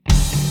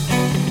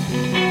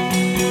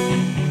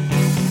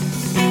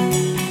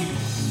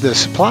The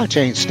supply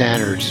chain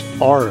standards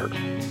are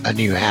a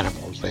new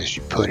animal, as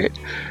you put it,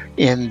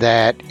 in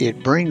that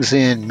it brings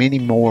in many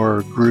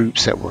more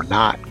groups that were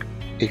not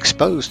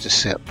exposed to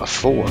CIP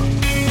before.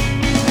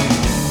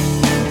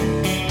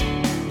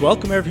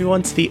 Welcome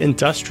everyone to the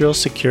Industrial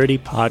Security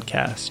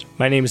Podcast.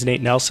 My name is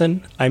Nate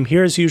Nelson. I'm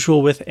here as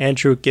usual with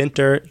Andrew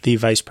Ginter, the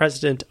Vice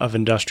President of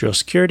Industrial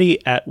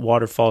Security at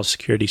Waterfall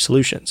Security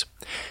Solutions.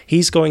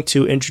 He's going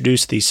to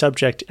introduce the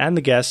subject and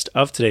the guest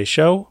of today's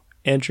show.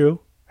 Andrew,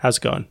 how's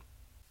it going?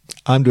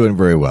 I'm doing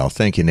very well.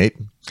 Thank you, Nate.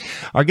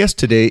 Our guest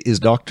today is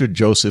Dr.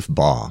 Joseph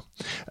Baugh.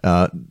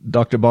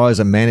 Dr. Baugh is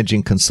a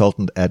managing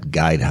consultant at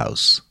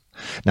Guidehouse.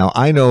 Now,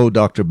 I know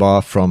Dr. Baugh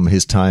from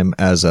his time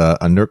as a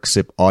NERC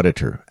CIP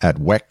auditor at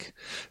WEC.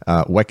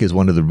 WEC is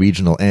one of the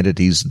regional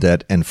entities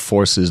that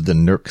enforces the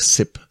NERC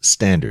CIP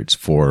standards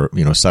for,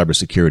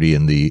 cybersecurity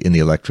in the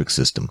electric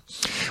system.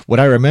 What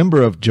I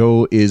remember of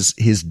Joe is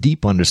his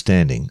deep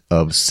understanding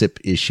of CIP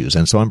issues,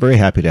 and so I'm very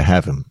happy to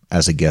have him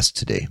as a guest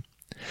today.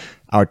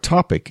 Our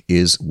topic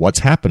is what's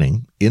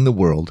happening in the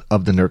world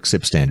of the NERC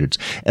CIP standards,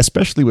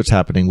 especially what's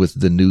happening with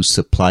the new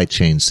supply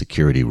chain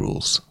security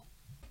rules.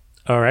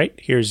 All right,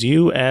 here's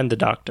you and the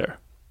doctor.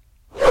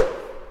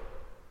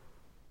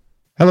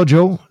 Hello,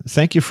 Joe.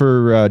 Thank you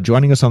for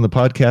joining us on the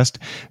podcast.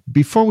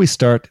 Before we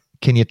start,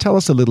 can you tell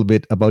us a little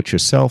bit about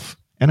yourself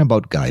and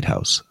about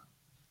Guidehouse?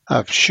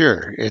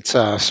 Sure. It's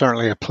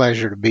certainly a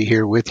pleasure to be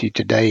here with you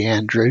today,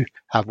 Andrew.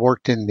 I've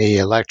worked in the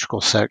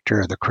electrical sector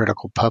of the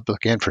critical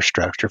public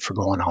infrastructure for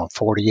going on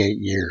 48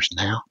 years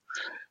now.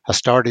 I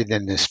started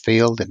in this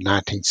field in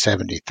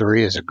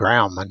 1973 as a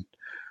groundman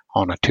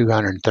on a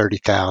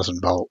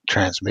 230,000-volt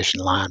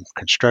transmission line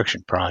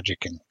construction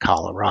project in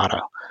Colorado.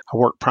 I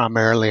worked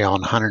primarily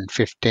on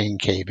 115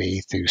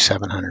 kV through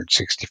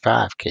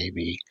 765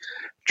 kV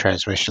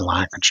transmission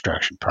line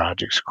construction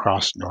projects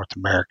across the North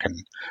American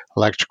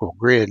electrical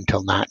grid until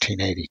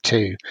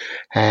 1982.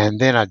 And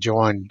then I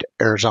joined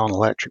Arizona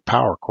Electric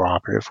Power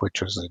Cooperative, which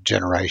was a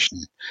generation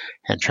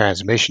and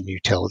transmission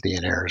utility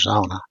in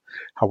Arizona.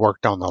 I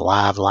worked on the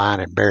live line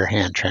and bare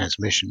hand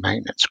transmission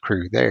maintenance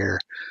crew there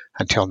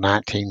until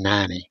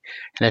 1990.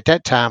 And at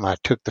that time, I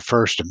took the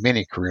first of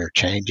many career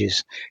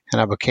changes,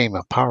 and I became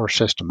a power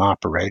system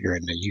operator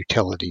in the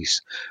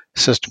utilities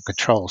system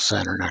control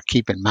center. Now,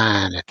 keep in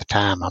mind, at the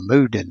time I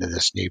moved into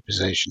this new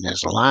position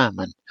as a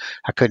lineman,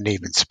 I couldn't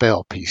even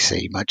spell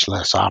PC, much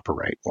less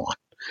operate one.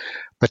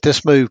 But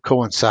this move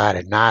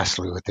coincided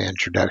nicely with the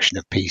introduction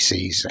of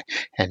PCs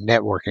and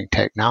networking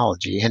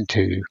technology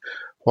into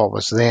what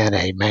was then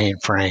a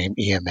mainframe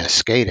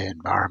EMS SCADA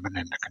environment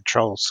in the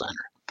control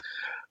center.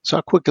 So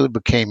I quickly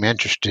became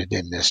interested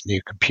in this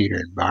new computer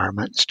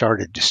environment and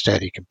started to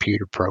study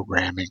computer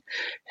programming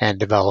and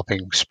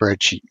developing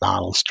spreadsheet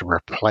models to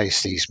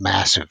replace these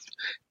massive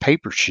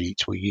paper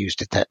sheets we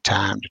used at that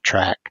time to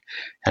track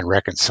and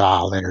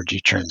reconcile energy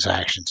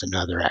transactions and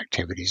other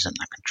activities in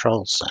the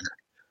control center.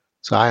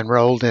 So I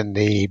enrolled in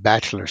the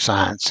Bachelor of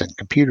Science in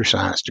Computer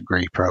Science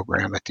degree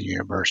program at the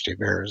University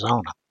of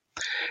Arizona.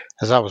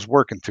 As I was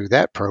working through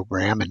that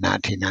program in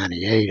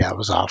 1998, I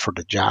was offered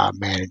a job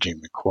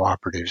managing the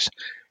cooperative's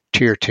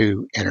Tier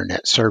 2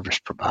 internet service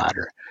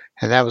provider,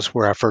 and that was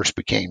where I first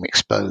became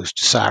exposed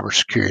to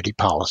cybersecurity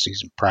policies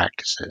and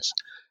practices.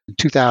 In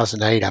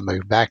 2008, I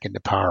moved back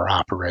into power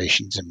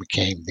operations and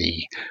became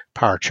the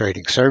power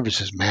trading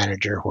services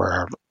manager,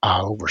 where I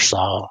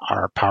oversaw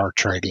our power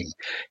trading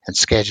and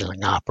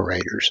scheduling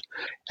operators.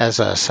 As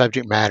a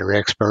subject matter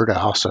expert, I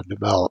also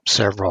developed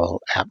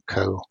several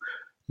APCO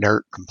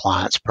NERC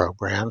compliance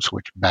programs,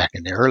 which back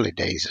in the early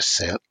days of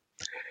CIP.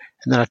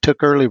 And then I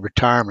took early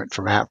retirement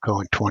from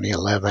APCO in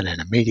 2011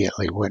 and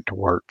immediately went to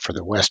work for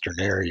the Western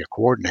Area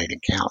Coordinating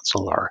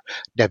Council, or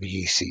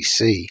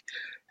WECC,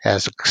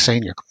 as a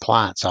senior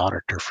compliance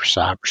auditor for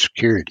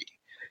cybersecurity.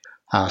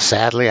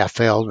 Sadly, I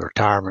failed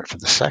retirement for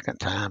the second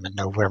time in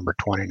November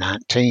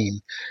 2019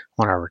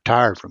 when I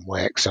retired from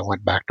WEC, so I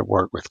went back to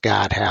work with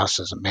Guidehouse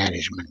as a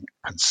management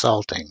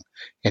consulting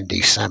in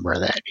December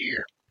of that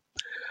year.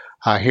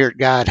 Here at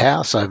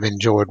Guidehouse, I've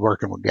enjoyed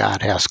working with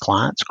Guidehouse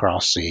clients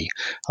across the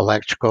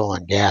electrical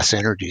and gas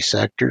energy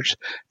sectors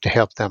to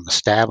help them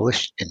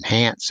establish,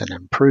 enhance, and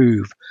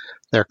improve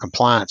their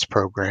compliance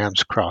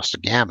programs across the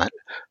gamut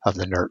of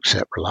the NERC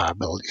CIP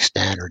reliability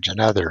standards and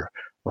other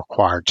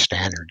required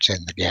standards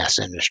in the gas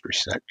industry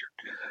sector.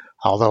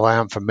 Although I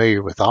am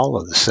familiar with all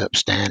of the CIP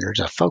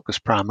standards, I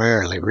focused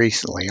primarily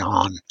recently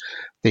on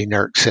the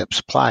NERC CIP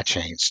supply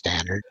chain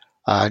standard.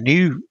 A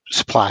new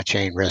supply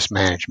chain risk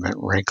management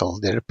wrinkle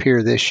did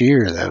appear this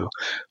year, though,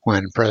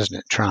 when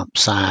President Trump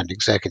signed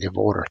Executive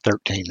Order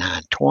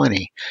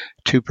 13920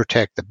 to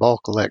protect the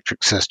bulk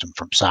electric system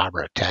from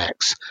cyber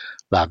attacks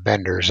by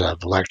vendors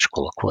of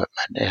electrical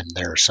equipment and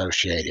their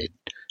associated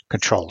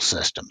control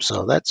systems.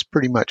 So that's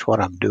pretty much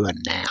what I'm doing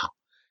now.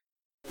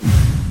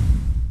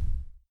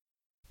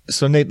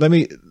 So Nate, let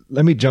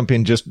me jump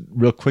in just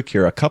real quick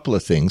here. A couple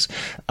of things.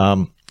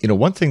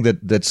 One thing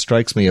that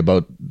strikes me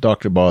about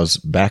Dr. Baugh's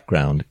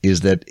background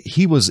is that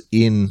he was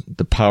in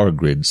the power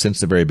grid since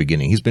the very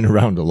beginning. He's been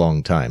around a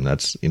long time.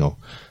 That's,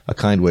 a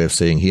kind way of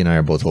saying he and I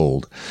are both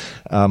old.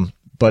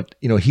 But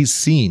he's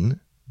seen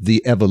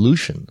the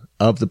evolution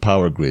of the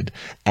power grid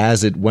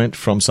as it went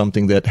from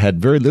something that had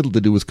very little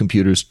to do with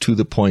computers to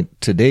the point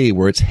today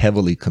where it's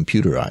heavily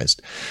computerized.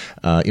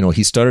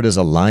 He started as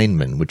a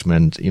lineman, which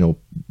meant,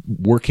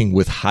 working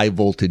with high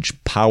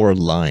voltage power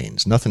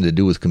lines, nothing to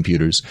do with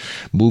computers,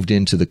 moved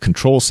into the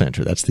control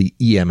center. That's the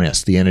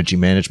EMS, the energy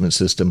management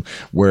system,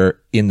 where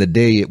in the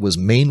day it was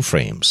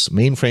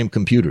mainframe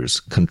computers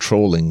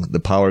controlling the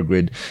power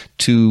grid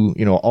to,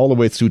 all the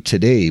way through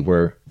today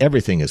where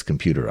everything is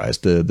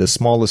computerized. The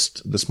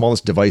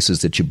smallest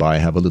devices that you buy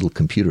have a little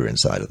computer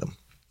inside of them.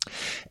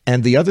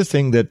 And the other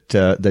thing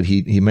that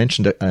he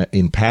mentioned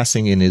in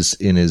passing in his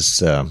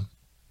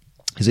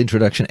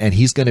introduction, and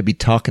he's going to be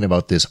talking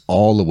about this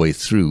all the way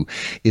through,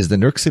 is the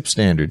NERC CIP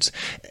standards.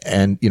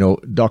 And,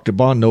 Dr.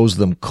 Baugh knows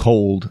them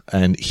cold,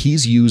 and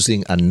he's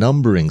using a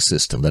numbering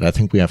system that I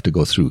think we have to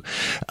go through.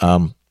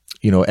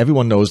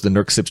 Everyone knows the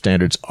NERC CIP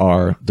standards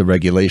are the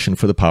regulation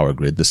for the power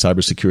grid, the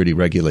cybersecurity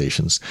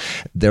regulations.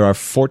 There are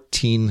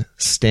 14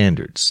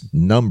 standards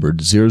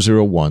numbered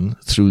 001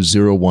 through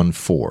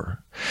 014.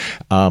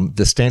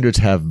 The standards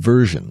have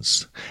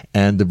versions,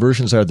 and the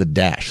versions are the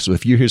dash. So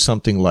if you hear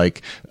something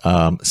like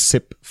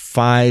CIP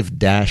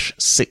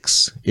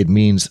 5-6, it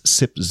means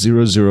CIP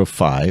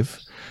 005,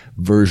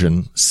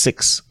 version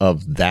 6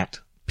 of that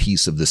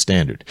piece of the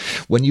standard.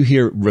 When you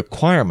hear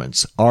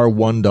requirements,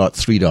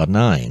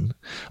 R1.3.9,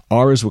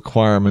 R is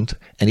requirement,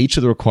 and each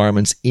of the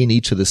requirements in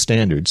each of the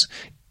standards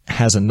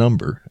has a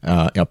number,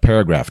 a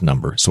paragraph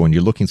number. So when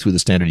you're looking through the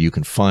standard, you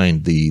can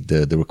find the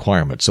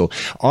requirement. So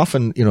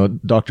often,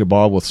 Dr.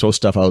 Baugh will throw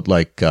stuff out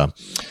like, CIP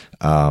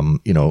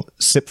 5-6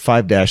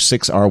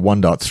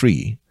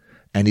 R1.3,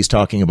 and he's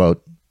talking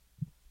about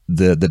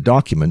the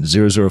document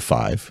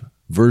 005,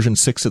 version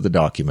 6 of the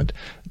document,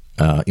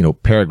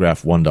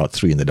 paragraph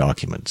 1.3 in the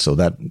document. So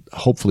that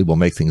hopefully will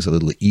make things a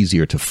little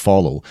easier to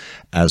follow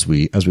as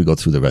we go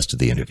through the rest of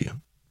the interview.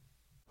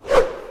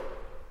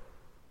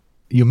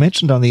 You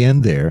mentioned on the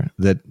end there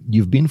that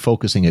you've been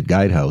focusing at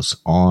Guidehouse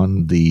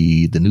on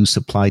the new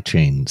supply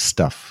chain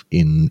stuff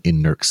in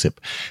NERC CIP.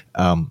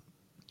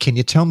 Can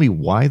you tell me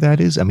why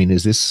that is? I mean,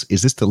 is this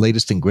the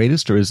latest and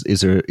greatest, or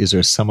is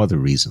there some other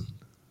reason?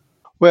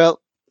 Well,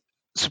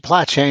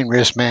 supply chain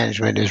risk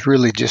management is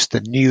really just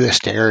the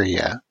newest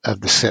area of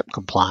the CIP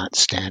compliance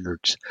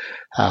standards.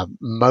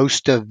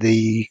 Most of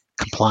the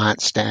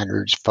compliance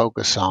standards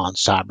focus on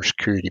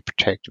cybersecurity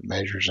protective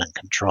measures and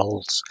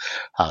controls,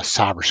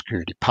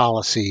 cybersecurity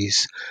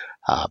policies,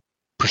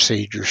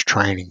 procedures,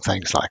 training,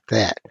 things like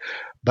that.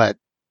 But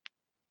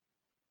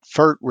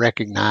FERT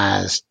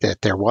recognized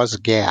that there was a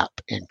gap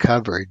in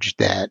coverage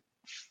that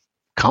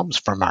comes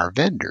from our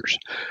vendors,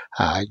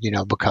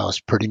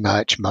 because pretty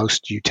much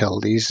most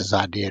utilities, as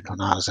I did when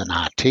I was in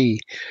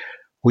IT,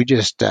 we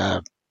just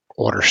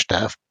order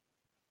stuff,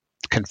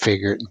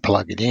 configure it, and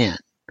plug it in.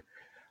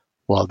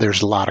 Well,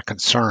 there's a lot of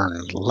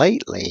concern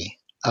lately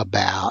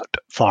about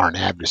foreign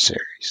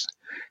adversaries.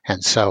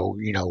 And so,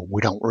 we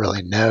don't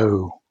really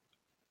know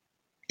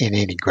in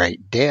any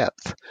great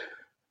depth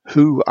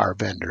who our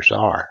vendors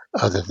are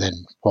other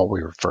than what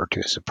we refer to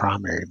as a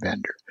primary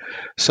vendor.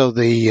 So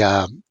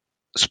the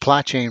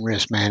supply chain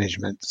risk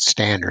management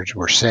standards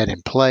were set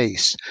in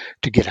place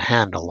to get a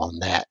handle on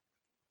that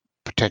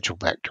potential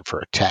vector for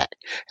attack.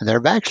 And there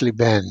have actually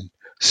been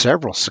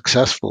several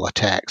successful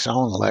attacks on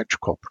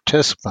electrical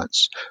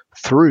participants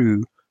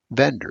through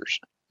vendors,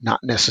 not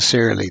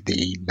necessarily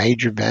the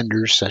major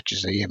vendors such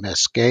as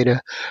EMS SCADA,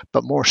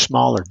 but more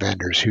smaller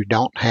vendors who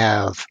don't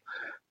have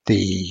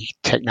the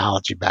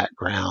technology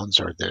backgrounds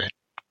or the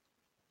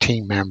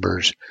team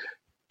members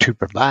to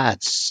provide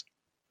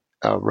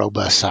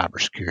robust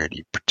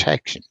cybersecurity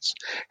protections.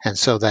 And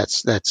so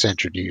that's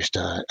introduced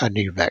a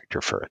new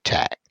vector for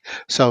attack.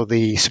 So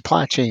the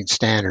supply chain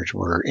standards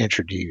were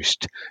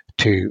introduced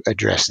to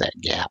address that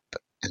gap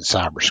in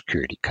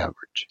cybersecurity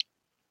coverage.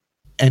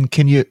 And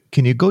can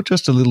you go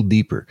just a little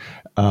deeper?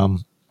 I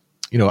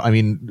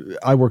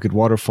work at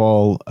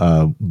Waterfall.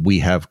 We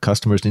have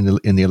customers in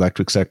the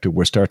electric sector.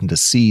 We're starting to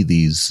see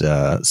these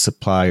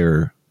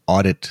supplier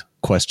audit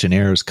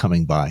questionnaires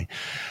coming by.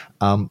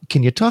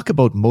 Can you talk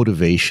about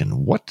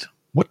motivation? What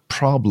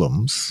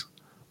problems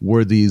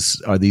are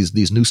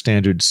these new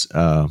standards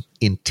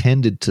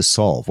intended to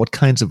solve? What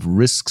kinds of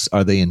risks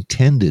are they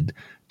intended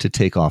to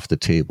take off the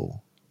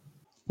table?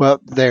 Well,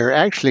 they're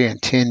actually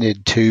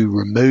intended to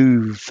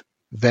remove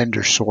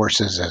vendor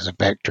sources as a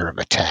vector of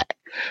attack.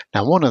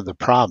 Now, one of the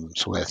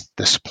problems with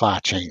the supply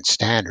chain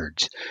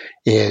standards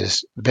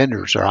is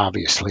vendors are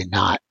obviously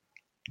not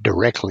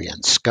directly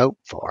in scope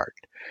for it.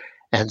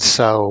 And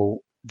so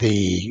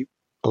the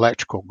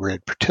electrical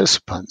grid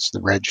participants,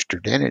 the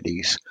registered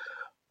entities,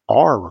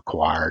 are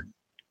required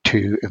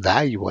to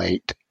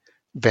evaluate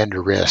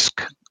vendor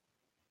risk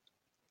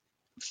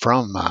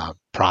from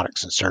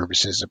products and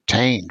services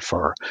obtained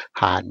for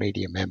high and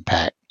medium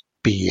impact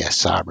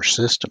BES cyber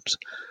systems.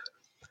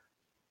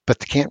 but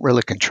they can't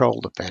really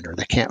control the vendor.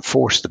 They can't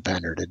force the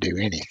vendor to do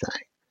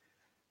anything.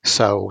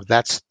 So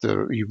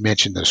you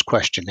mentioned those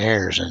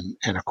questionnaires,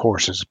 and of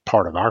course, as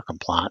part of our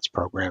compliance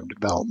program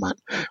development,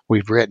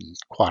 we've written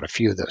quite a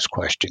few of those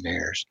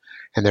questionnaires,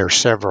 and there are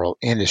several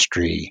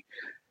industry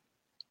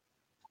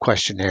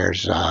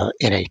questionnaires,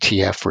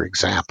 NATF, for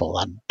example.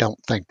 I don't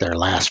think their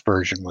last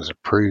version was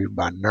approved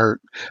by NERC,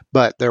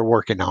 but they're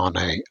working on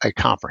a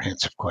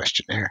comprehensive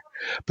questionnaire.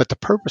 But the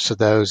purpose of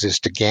those is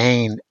to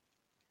gain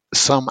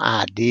some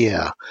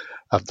idea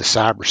of the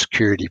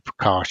cybersecurity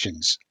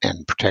precautions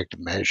and protective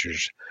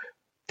measures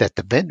that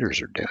the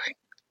vendors are doing.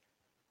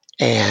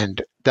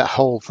 And the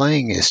whole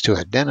thing is to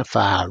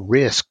identify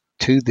risk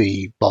to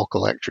the bulk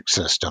electric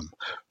system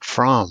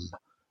from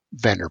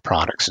vendor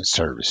products and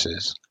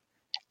services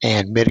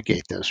and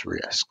mitigate those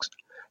risks.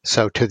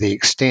 So to the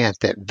extent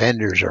that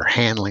vendors are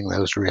handling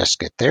those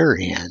risks at their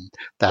end,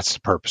 that's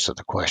the purpose of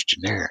the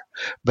questionnaire.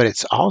 But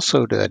it's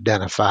also to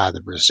identify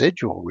the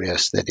residual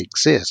risks that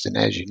exist. And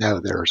as you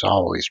know, there's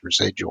always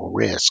residual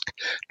risk,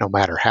 no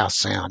matter how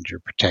sound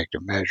your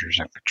protective measures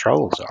and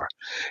controls are.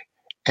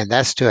 And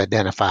that's to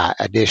identify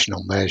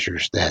additional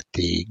measures that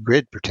the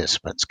grid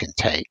participants can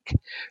take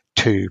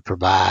to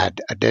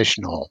provide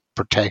additional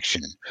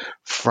protection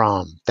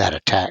from that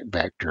attack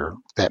vector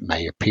that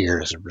may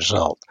appear as a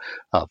result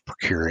of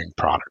procuring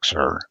products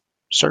or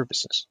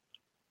services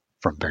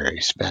from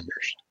various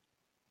vendors.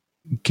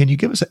 Can you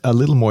give us a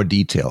little more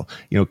detail?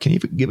 Can you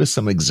give us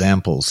some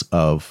examples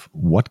of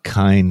what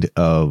kind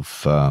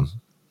of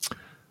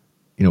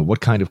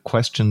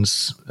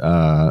questions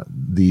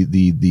the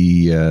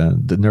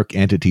NERC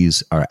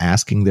entities are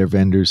asking their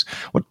vendors?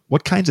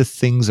 What kinds of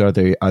things are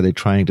they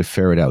trying to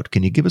ferret out?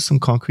 Can you give us some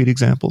concrete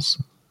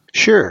examples?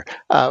 Sure.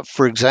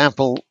 For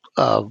example,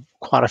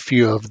 quite a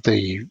few of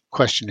the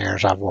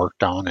questionnaires I've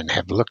worked on and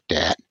have looked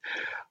at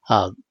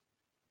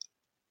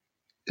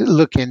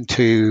look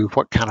into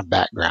what kind of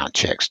background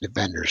checks the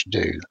vendors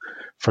do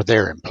for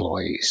their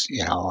employees.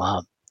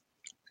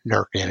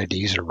 NERC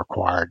entities are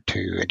required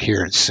to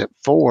adhere to CIP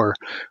 4,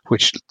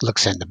 which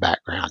looks into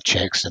background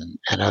checks and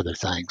other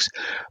things.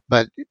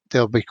 But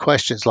there'll be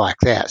questions like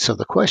that. So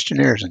the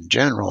questionnaires in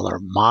general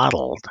are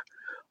modeled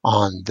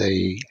on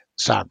the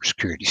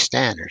cybersecurity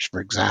standards.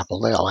 For example,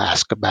 they'll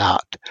ask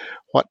about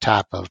what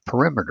type of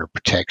perimeter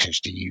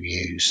protections do you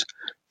use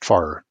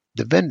for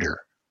the vendor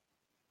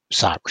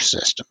cyber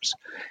systems.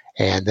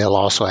 And they'll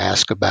also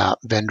ask about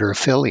vendor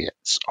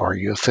affiliates. Are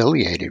you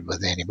affiliated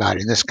with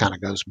anybody? And this kind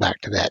of goes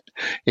back to that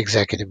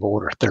Executive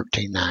Order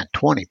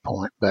 13920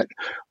 point. But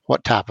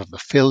what type of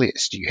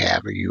affiliates do you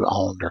have? Are you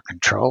owned or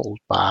controlled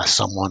by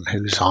someone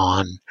who's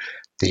on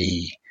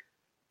the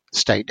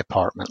State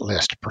Department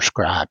list of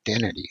prescribed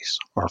entities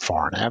or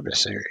foreign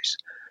adversaries?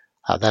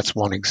 That's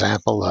one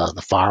example.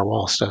 The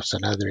firewall stuff's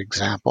another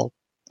example.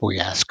 We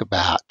ask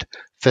about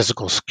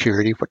physical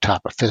security. What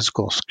type of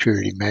physical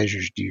security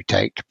measures do you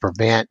take to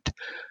prevent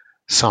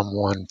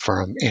someone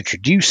from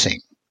introducing,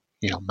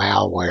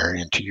 malware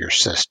into your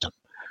system,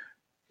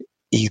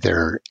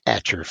 either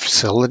at your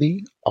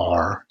facility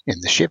or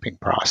in the shipping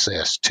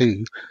process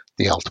to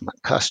the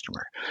ultimate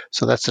customer?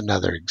 So that's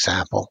another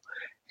example.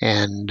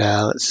 And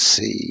let's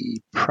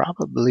see,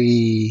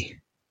 probably,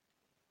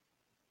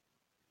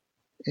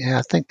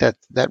 I think that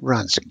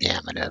runs the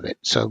gamut of it.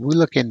 So we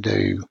look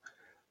into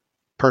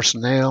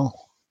personnel,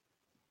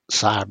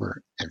 cyber,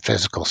 and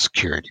physical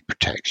security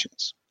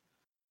protections.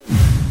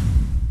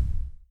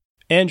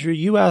 Andrew,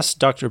 you asked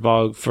Dr.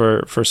 Baugh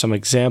for some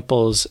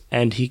examples,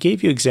 and he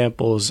gave you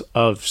examples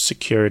of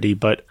security,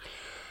 but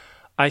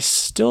I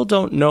still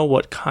don't know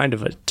what kind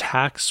of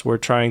attacks we're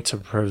trying to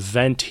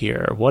prevent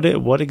here.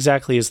 What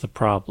exactly is the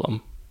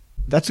problem?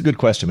 That's a good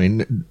question. I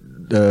mean,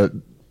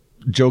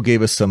 Joe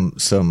gave us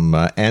some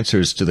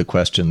answers to the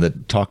question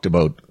that talked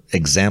about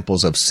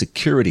examples of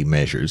security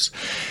measures.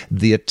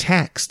 The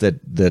attacks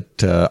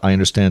that I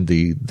understand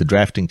the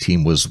drafting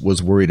team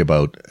was worried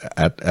about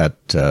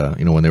at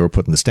when they were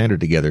putting the standard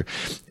together.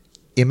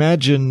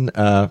 Imagine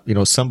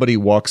somebody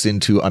walks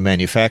into a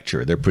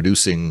manufacturer. They're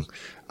producing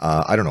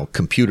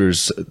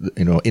computers,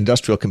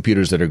 industrial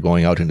computers that are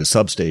going out into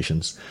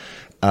substations,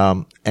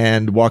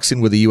 and walks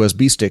in with a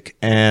USB stick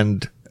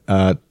and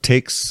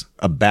takes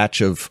a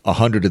batch of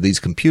 100 of these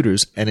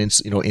computers and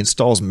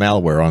installs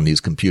malware on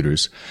these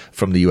computers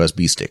from the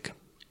USB stick.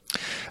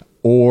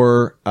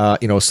 Or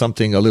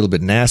something a little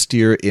bit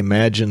nastier.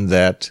 Imagine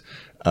that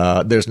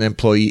there's an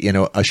employee in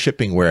a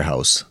shipping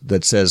warehouse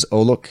that says,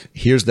 "Oh, look,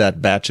 here's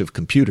that batch of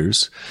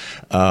computers,"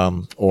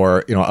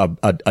 or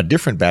a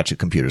different batch of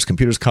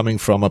computers coming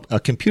from a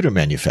computer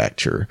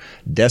manufacturer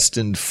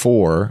destined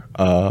for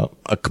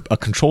a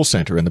control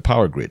center in the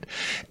power grid,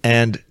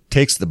 and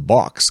takes the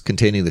box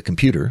containing the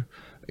computer,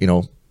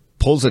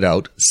 pulls it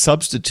out,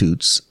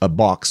 substitutes a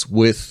box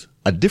with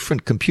a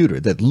different computer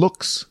that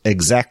looks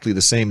exactly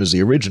the same as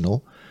the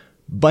original,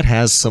 but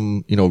has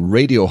some,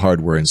 radio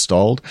hardware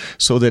installed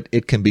so that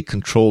it can be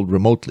controlled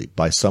remotely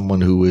by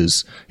someone who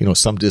is,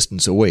 some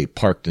distance away,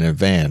 parked in a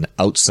van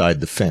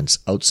outside the fence,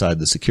 outside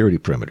the security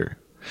perimeter.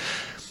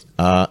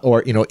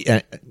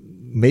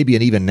 maybe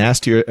an even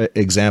nastier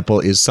example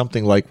is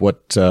something like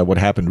what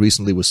happened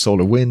recently with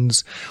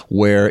SolarWinds,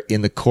 where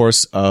in the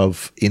course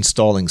of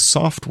installing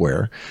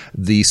software,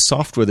 the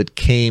software that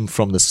came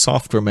from the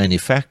software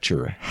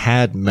manufacturer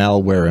had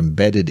malware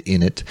embedded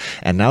in it,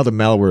 and now the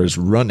malware is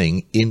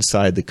running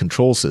inside the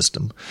control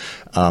system.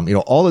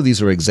 All of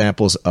these are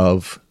examples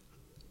of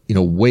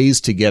ways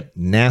to get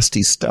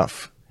nasty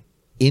stuff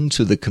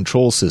into the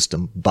control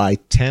system by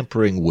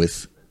tampering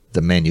with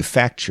the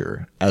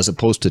manufacturer, as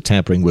opposed to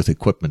tampering with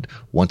equipment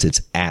once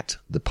it's at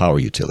the power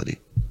utility.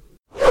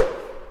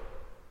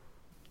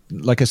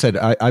 Like I said,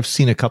 I've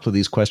seen a couple of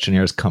these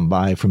questionnaires come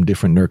by from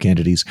different NERC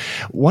entities.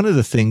 One of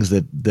the things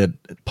that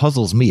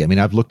puzzles me,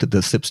 I've looked at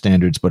the CIP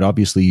standards, but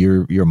obviously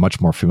you're much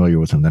more familiar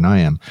with them than I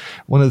am.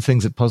 One of the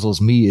things that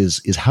puzzles me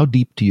is how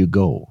deep do you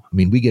go?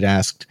 We get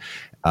asked,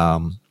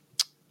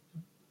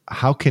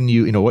 how can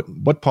you,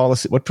 what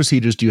policy, what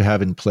procedures do you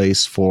have in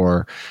place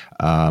for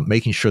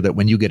making sure that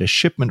when you get a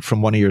shipment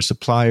from one of your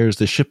suppliers,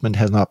 the shipment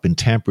has not been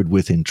tampered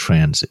with in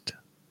transit?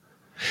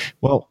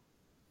 Well,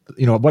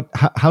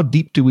 how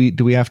deep do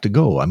we have to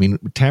go?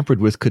 Tampered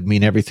with could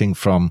mean everything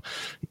from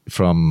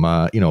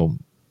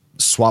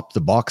swap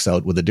the box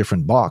out with a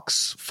different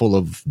box full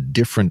of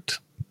different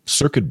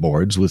circuit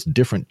boards with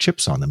different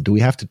chips on them. Do we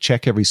have to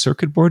check every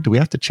circuit board? Do we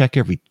have to check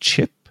every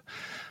chip?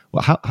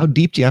 Well, how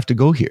deep do you have to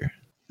go here?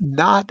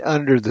 Not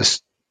under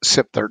the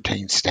CIP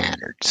 13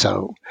 standard.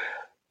 So,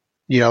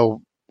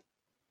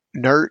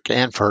 NERC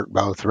and FERC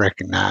both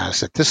recognize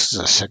that this is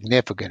a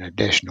significant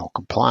additional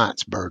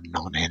compliance burden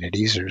on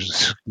entities. There's a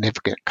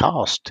significant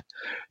cost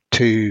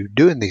to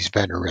doing these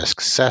vendor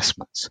risk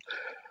assessments.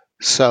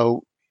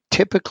 So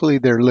typically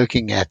they're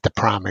looking at the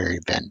primary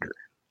vendor.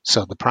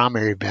 So the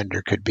primary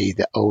vendor could be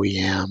the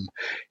OEM.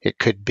 It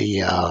could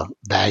be a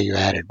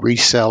value-added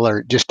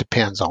reseller. It just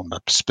depends on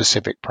the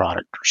specific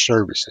product or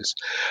services.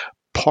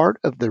 Part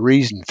of the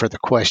reason for the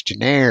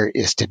questionnaire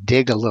is to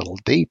dig a little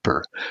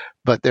deeper,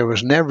 but there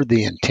was never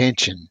the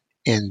intention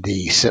in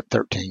the CIP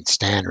 13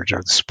 standards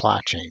or the supply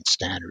chain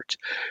standards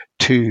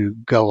to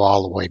go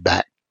all the way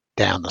back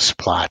down the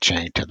supply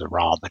chain to the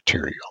raw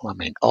material.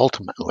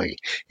 Ultimately,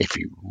 if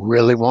you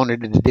really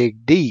wanted to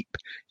dig deep,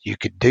 you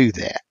could do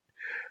that.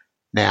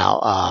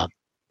 Now,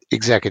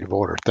 Executive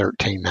Order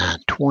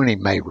 13920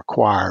 may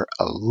require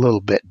a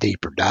little bit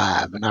deeper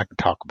dive, and I can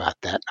talk about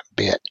that in a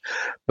bit.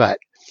 But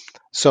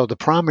so the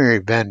primary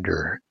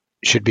vendor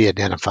should be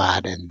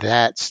identified, and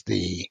that's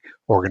the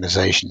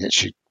organization that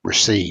should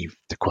receive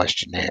the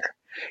questionnaire.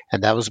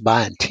 And that was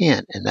by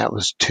intent, and that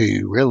was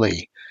to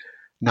really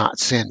not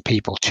send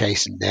people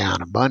chasing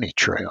down a bunny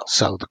trail.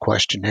 So the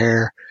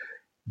questionnaire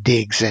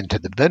digs into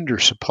the vendor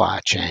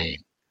supply chain,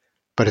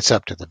 but it's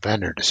up to the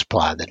vendor to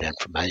supply that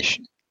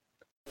information.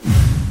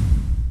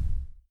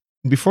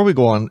 Before we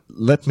go on,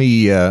 let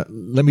me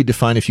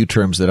define a few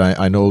terms that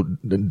I know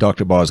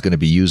Dr. Baugh is going to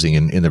be using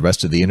in the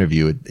rest of the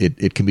interview.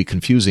 It can be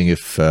confusing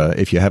if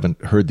you haven't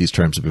heard these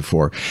terms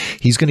before.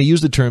 He's going to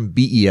use the term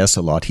BES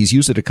a lot. He's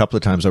used it a couple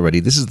of times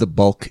already. This is the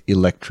bulk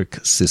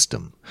electric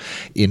system.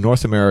 In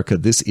North America,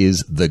 this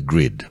is the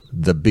grid,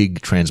 the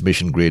big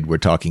transmission grid. We're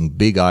talking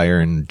big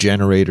iron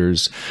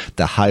generators,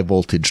 the high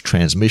voltage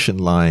transmission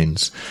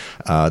lines,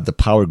 the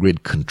power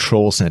grid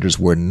control centers.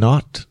 We're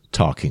not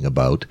talking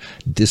about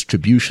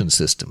distribution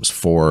systems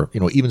for,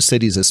 even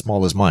cities as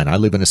small as mine. I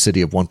live in a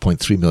city of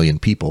 1.3 million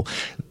people.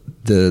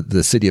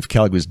 The city of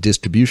Calgary's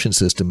distribution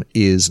system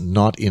is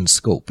not in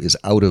scope, is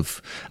out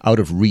of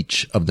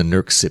reach of the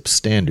NERC CIP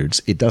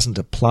standards. It doesn't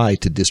apply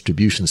to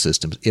distribution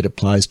systems. It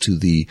applies to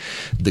the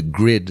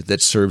grid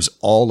that serves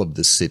all of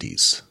the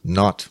cities,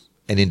 not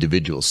an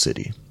individual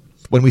city.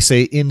 When we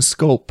say in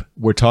scope,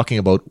 we're talking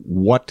about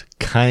what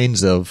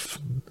kinds of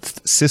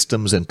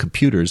systems and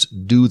computers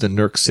do the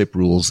NERC CIP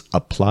rules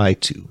apply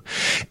to.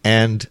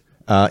 And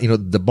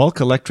the bulk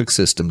electric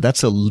system,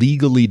 that's a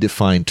legally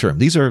defined term.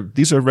 These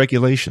are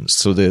regulations,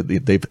 so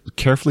they've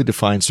carefully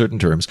defined certain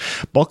terms.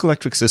 Bulk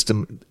electric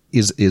system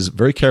is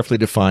very carefully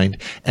defined,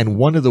 and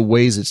one of the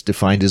ways it's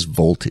defined is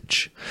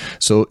voltage.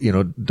 So,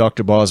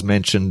 Dr. Baugh's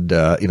mentioned,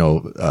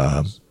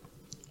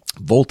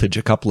 voltage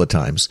a couple of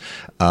times.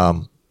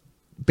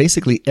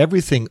 Basically,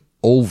 everything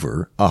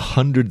over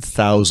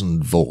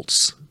 100,000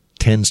 volts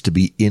tends to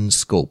be in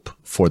scope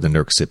for the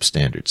NERC CIP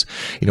standards.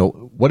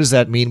 What does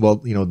that mean? Well,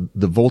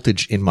 the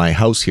voltage in my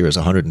house here is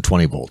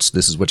 120 volts.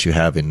 This is what you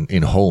have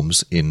in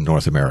homes in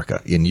North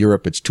America. In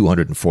Europe, it's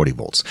 240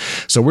 volts.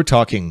 So we're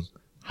talking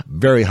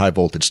very high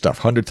voltage stuff,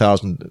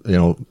 100,000,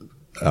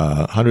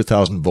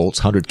 100,000 volts,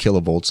 100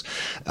 kilovolts.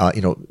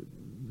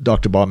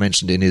 Dr. Baugh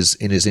mentioned in his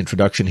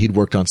introduction, he'd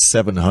worked on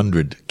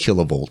 700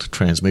 kilovolt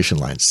transmission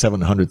lines,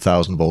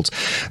 700,000 volts.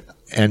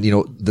 And,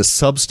 the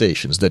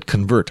substations that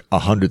convert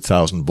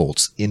 100,000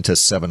 volts into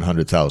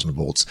 700,000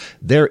 volts,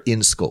 they're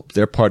in scope.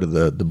 They're part of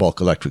the bulk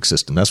electric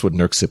system. That's what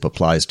NERC CIP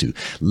applies to.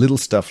 Little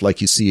stuff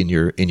like you see in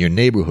your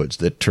neighborhoods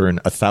that turn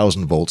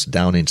 1,000 volts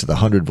down into the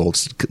 100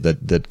 volts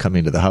that come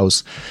into the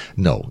house.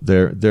 No,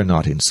 they're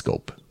not in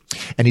scope.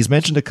 And he's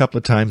mentioned a couple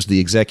of times the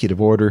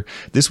executive order.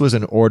 This was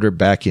an order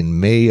back in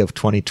May of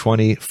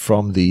 2020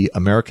 from the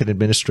American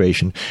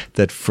administration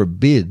that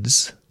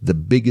forbids the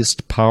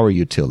biggest power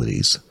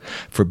utilities,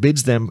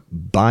 forbids them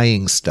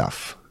buying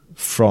stuff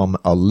from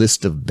a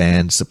list of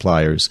banned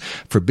suppliers,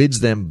 forbids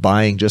them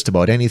buying just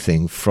about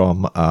anything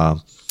from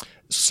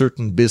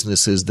certain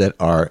businesses that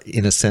are,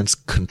 in a sense,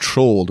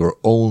 controlled or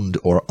owned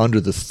or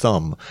under the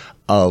thumb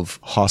of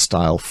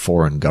hostile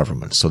foreign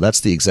governments. So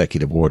that's the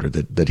executive order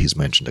that he's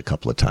mentioned a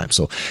couple of times.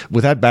 So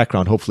with that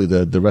background, hopefully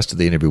the rest of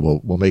the interview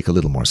will make a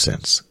little more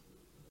sense.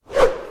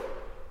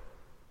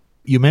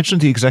 You mentioned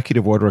the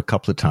executive order a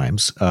couple of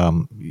times.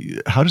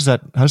 How does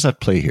that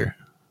play here?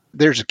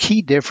 There's a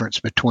key difference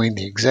between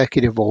the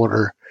executive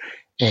order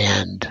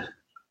and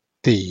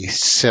the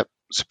CIP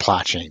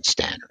supply chain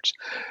standards.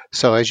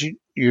 So as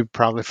you're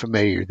probably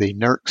familiar, the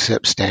NERC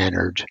CIP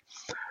standards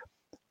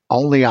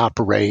only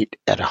operate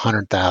at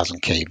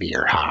 100,000 kV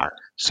or higher.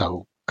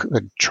 So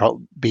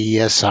control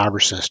BES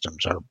cyber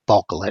systems or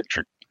bulk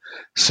electric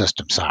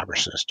system cyber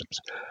systems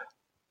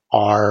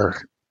are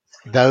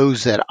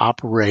those that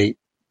operate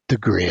the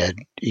grid,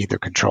 either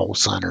control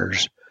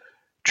centers,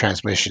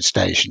 transmission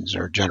stations,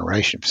 or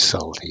generation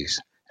facilities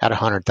at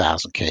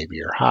 100,000 kV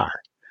or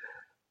higher.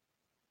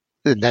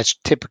 And that's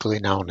typically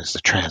known as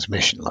the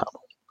transmission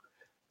level.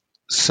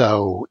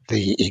 So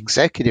the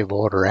executive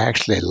order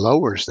actually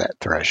lowers that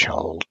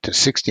threshold to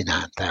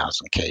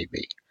 69,000 kV.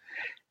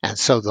 And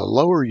so the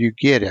lower you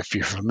get, if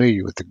you're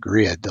familiar with the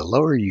grid, the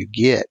lower you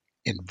get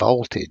in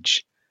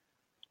voltage,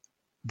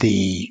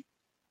 the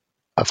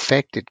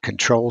affected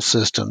control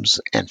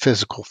systems and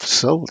physical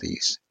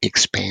facilities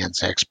expands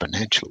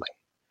exponentially.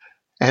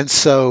 And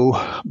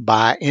so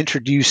by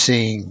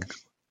introducing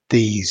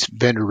these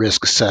vendor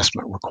risk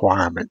assessment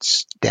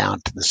requirements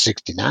down to the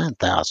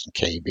 69,000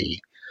 kV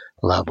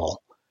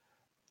level,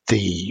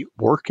 the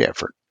work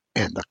effort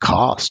and the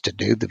cost to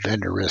do the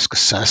vendor risk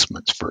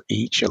assessments for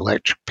each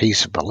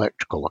piece of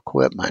electrical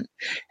equipment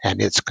and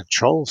its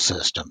control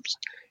systems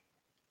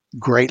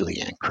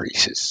greatly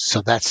increases.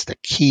 So that's the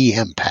key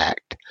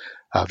impact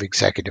of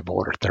Executive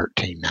Order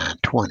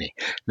 13920.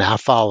 Now, I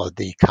followed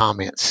the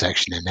comments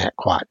section in that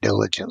quite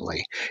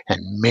diligently,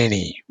 and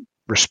many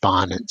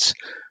respondents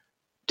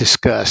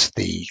discuss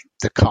the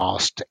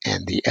cost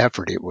and the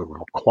effort it would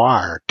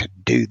require to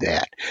do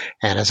that.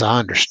 And as I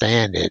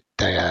understand it,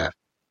 the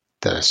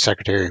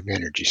Secretary of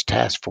Energy's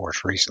task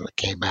force recently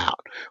came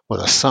out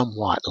with a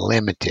somewhat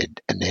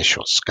limited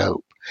initial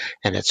scope,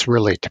 and it's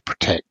really to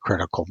protect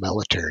critical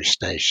military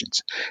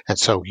stations. And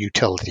so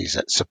utilities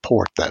that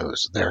support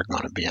those, they're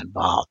going to be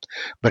involved,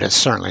 but it's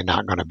certainly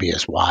not going to be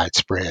as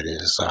widespread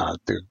as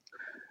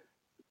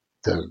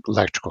the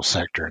electrical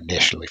sector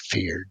initially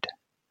feared.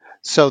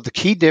 So the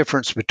key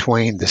difference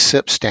between the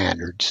CIP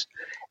standards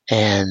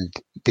and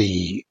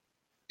the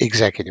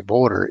executive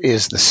order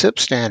is the CIP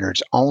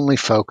standards only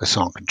focus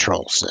on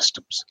control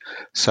systems.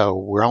 So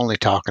we're only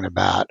talking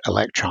about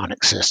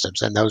electronic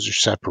systems, and those are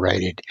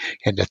separated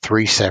into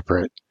three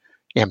separate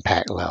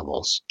impact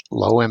levels.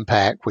 Low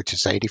impact, which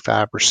is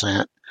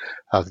 85%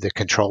 of the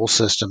control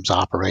systems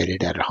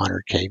operated at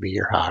 100 kV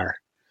or higher.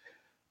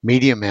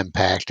 Medium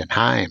impact and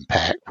high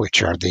impact,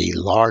 which are the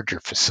larger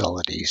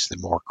facilities, the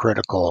more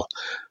critical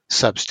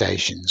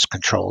substations,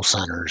 control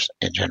centers,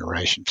 and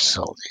generation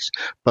facilities.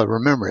 But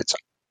remember, it's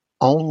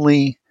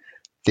only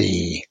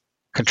the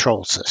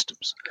control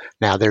systems.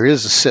 Now, there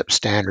is a CIP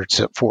standard,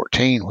 CIP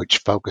 14, which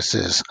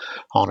focuses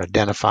on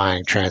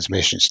identifying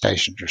transmission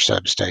stations or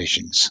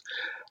substations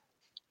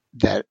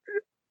that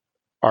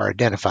are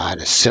identified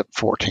as CIP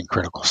 14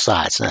 critical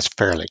sites, and that's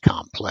fairly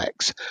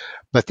complex.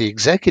 But the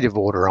executive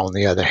order, on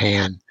the other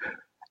hand,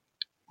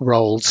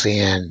 rolls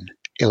in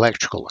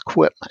electrical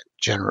equipment,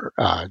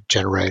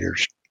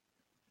 generators,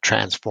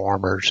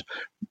 transformers,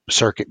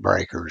 circuit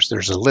breakers.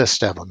 There's a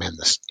list of them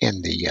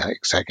in the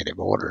executive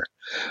order.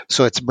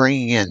 So it's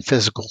bringing in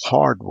physical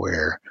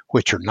hardware,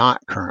 which are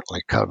not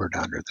currently covered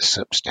under the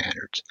CIP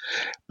standards,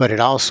 but it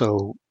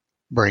also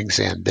brings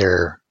in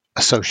their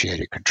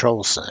associated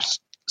control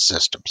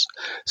systems.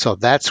 So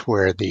that's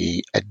where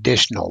the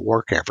additional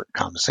work effort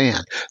comes in.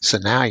 So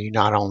now you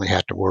not only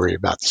have to worry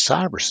about the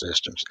cyber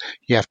systems,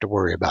 you have to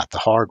worry about the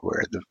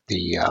hardware,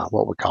 the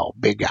what we call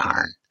big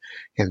iron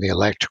in the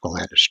electrical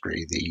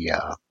industry,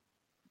 the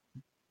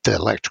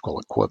electrical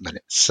equipment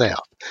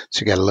itself. So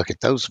you got to look at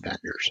those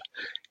vendors,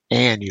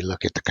 and you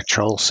look at the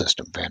control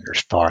system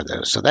vendors for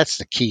those. So that's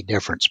the key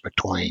difference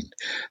between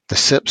the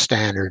CIP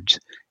standards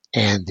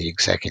and the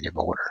executive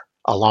order,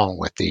 along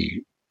with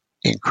the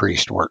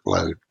increased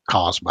workload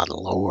caused by the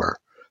lower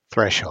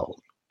threshold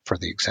for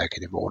the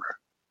executive order.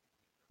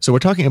 So we're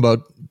talking about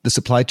the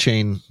supply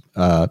chain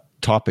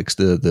topics,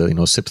 the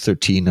CIP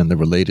 13 and the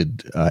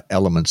related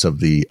elements of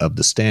the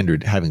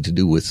standard having to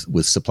do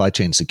with supply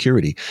chain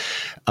security.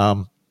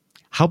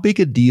 How big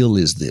a deal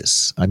is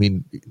this? I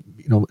mean,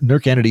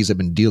 NERC entities have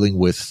been dealing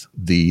with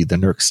the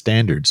NERC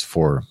standards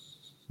for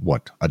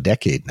a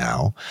decade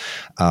now.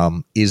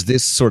 Is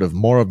this sort of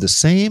more of the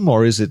same,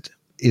 or is it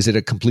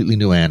a completely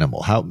new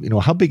animal?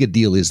 How big a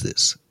deal is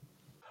this?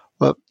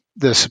 Well,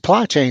 the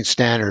supply chain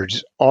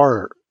standards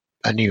are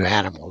a new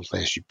animal,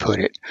 as you put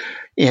it,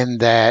 in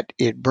that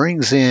it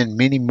brings in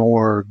many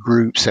more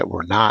groups that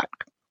were not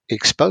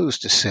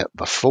exposed to CIP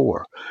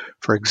before.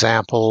 For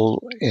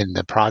example, in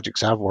the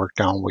projects I've worked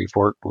on, we've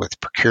worked with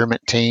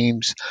procurement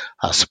teams,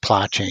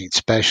 supply chain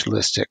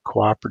specialists at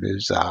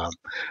cooperatives,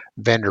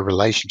 vendor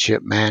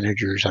relationship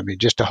managers. I mean,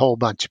 just a whole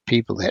bunch of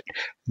people that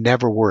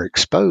never were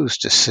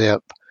exposed to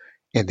CIP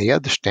in the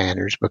other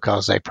standards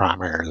because they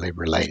primarily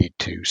related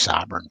to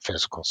cyber and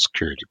physical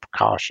security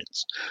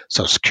precautions.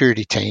 So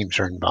security teams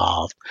are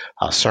involved,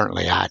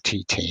 certainly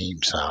IT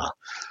teams,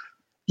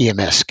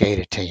 EMS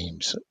SCADA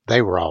teams,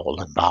 they were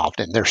all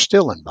involved, and they're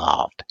still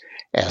involved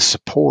as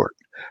support.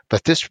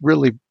 But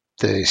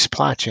the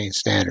supply chain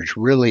standards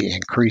really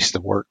increase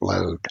the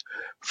workload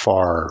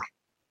for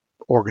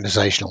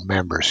organizational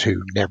members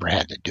who never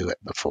had to do it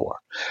before.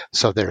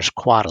 So there's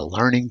quite a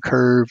learning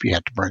curve. You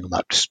have to bring them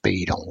up to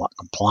speed on what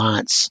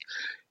compliance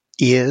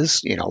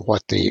is,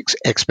 what the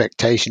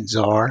expectations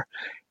are.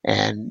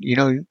 And,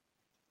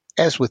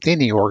 as with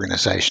any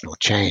organizational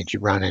change, you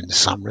run into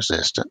some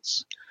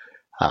resistance.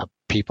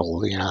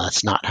 People,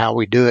 that's not how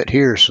we do it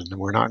here, so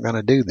we're not going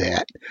to do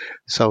that.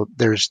 So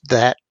there's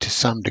that to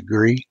some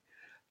degree.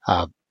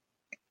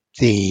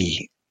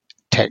 The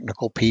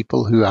technical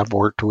people who I've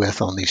worked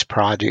with on these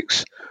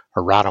projects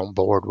are right on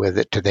board with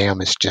it. To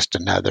them, it's just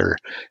another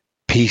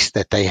piece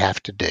that they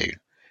have to do.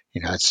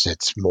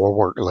 It's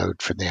more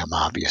workload for them,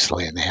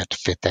 obviously, and they have to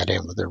fit that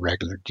in with their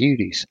regular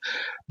duties.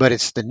 But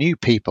it's the new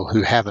people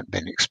who haven't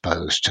been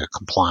exposed to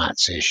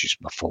compliance issues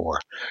before.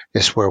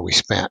 This is where we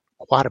spent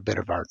quite a bit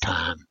of our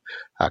time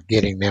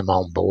getting them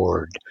on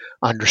board,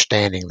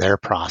 understanding their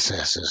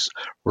processes,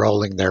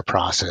 rolling their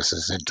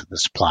processes into the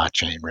supply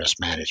chain risk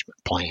management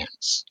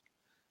plans.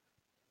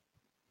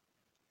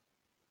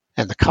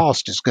 And the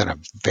cost is going to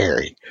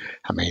vary.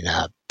 I mean,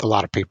 a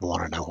lot of people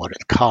want to know what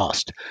it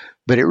costs,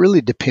 but it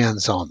really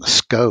depends on the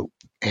scope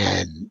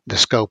and the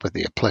scope of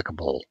the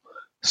applicable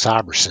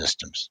cyber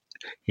systems.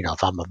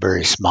 If I'm a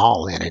very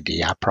small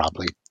entity, I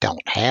probably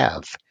don't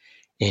have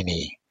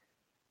any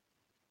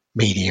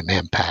medium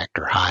impact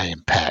or high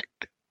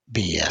impact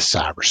BS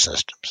cyber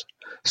systems.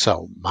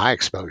 So my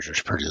exposure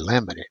is pretty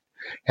limited.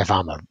 If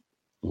I'm a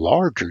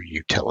larger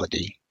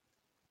utility,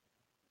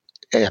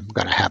 I'm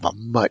going to have a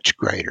much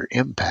greater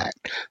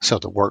impact. So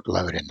the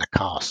workload and the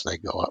costs, they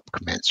go up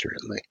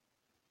commensurately.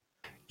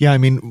 Yeah, I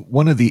mean,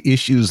 one of the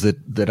issues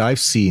that I've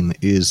seen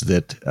is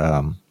that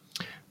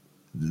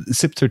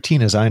CIP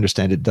 13, as I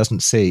understand it,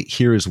 doesn't say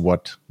here is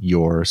what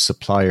your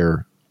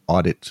supplier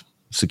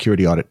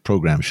security audit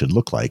program should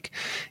look like.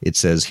 It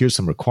says here's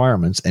some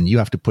requirements, and you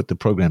have to put the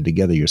program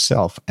together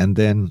yourself and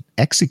then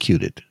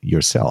execute it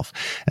yourself.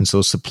 And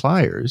so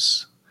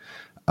suppliers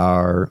who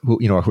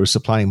are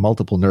supplying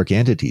multiple NERC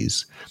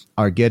entities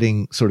are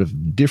getting sort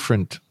of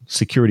different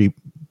security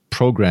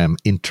program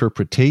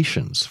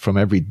interpretations from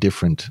every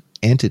different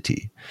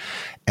entity.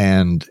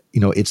 And,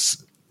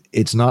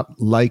 it's not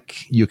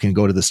like you can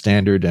go to the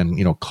standard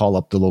and, call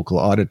up the local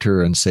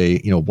auditor and say,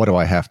 what do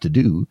I have to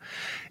do?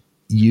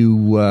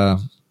 You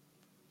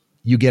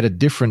get a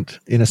different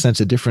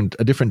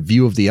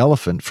view of the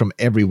elephant from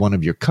every one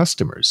of your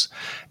customers.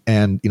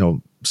 And,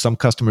 some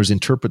customers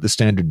interpret the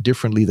standard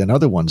differently than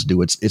other ones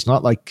do. It's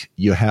not like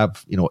you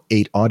have,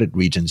 8 audit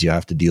regions you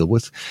have to deal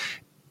with.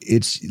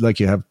 It's like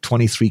you have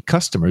 23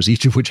 customers,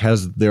 each of which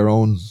has their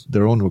own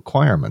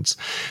requirements.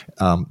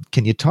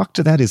 Can you talk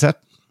to that? Is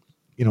that,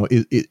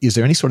 is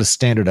there any sort of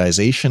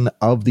standardization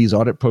of these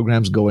audit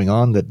programs going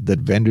on that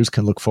vendors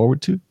can look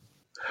forward to?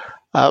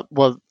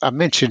 Well, I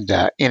mentioned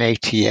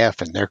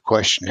NATF and their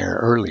questionnaire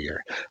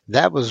earlier.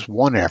 That was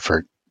one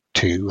effort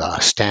to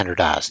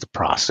standardize the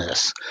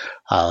process.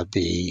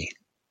 The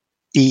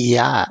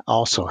EEI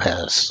also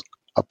has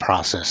a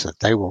process that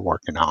they were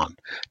working on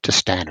to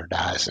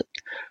standardize it.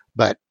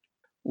 But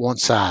one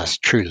size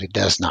truly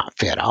does not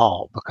fit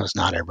all because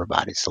not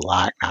everybody's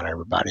alike. Not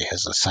everybody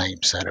has the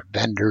same set of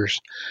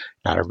vendors.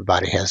 Not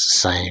everybody has the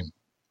same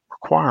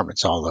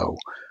requirements, although,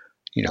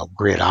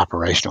 grid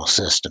operational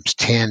systems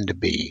tend to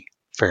be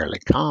fairly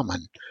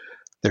common.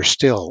 There's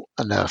still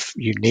enough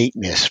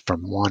uniqueness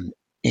from one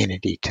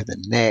entity to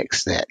the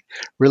next that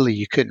really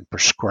you couldn't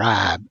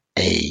prescribe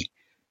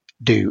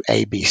do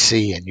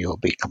ABC and you'll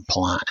be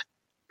compliant.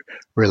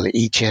 Really,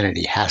 each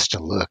entity has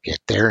to look at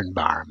their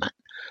environment,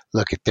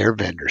 look at their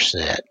vendor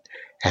set,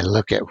 and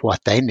look at what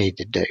they need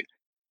to do.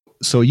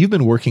 So you've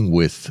been working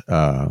with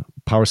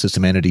power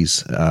system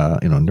entities,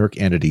 NERC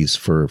entities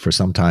for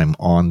some time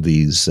on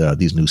these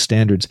new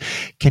standards.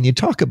 Can you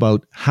talk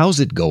about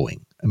how's it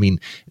going? I mean,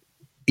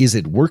 is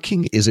it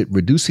working? Is it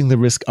reducing the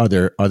risk? Are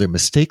there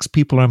mistakes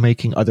people are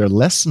making? Are there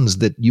lessons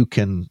that you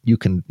can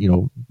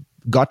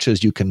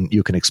gotchas you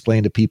can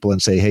explain to people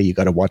and say, hey, you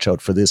got to watch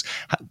out for this?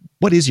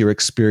 What is your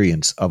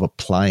experience of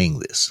applying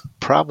this?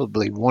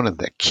 Probably one of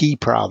the key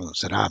problems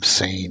that I've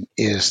seen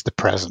is the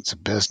presence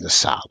of business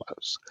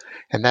silos.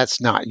 And that's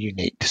not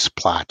unique to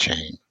supply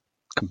chain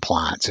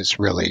compliance. It's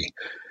really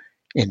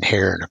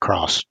inherent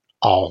across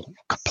all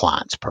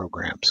compliance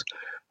programs.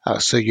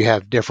 So you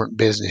have different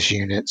business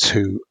units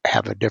who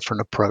have a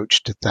different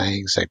approach to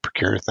things. They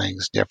procure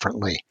things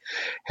differently.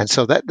 And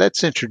so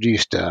that's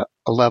introduced a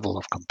level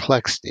of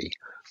complexity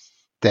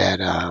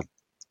that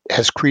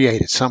has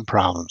created some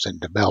problems in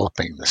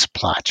developing the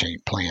supply chain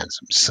plans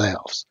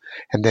themselves.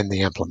 And then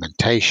the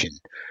implementation.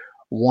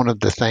 One of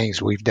the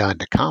things we've done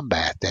to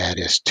combat that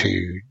is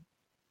to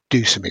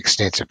do some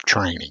extensive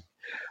training.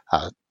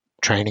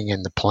 Training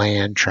in the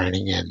plan,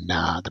 training in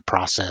the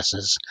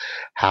processes.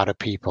 How do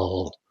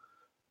people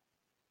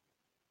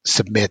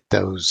submit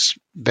those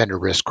vendor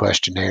risk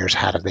questionnaires?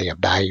 How do they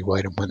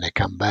evaluate them when they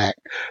come back?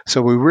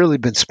 So we've really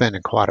been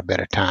spending quite a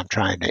bit of time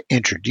trying to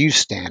introduce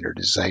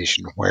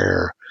standardization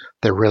where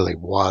there really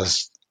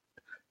was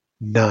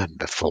none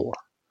before.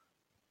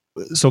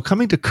 So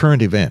coming to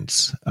current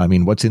events, I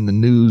mean, what's in the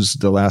news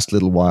the last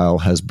little while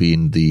has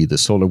been the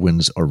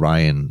SolarWinds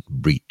Orion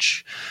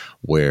breach,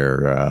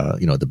 where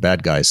the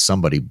bad guys,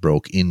 somebody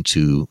broke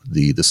into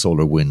the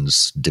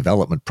SolarWinds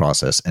development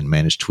process and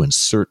managed to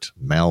insert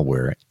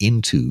malware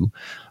into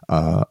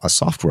a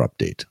software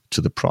update to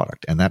the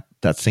product, and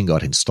that thing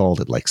got installed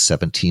at like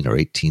 17 or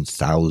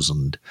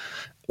 18,000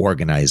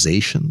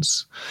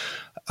 organizations.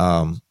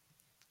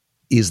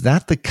 Is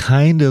that the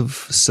kind of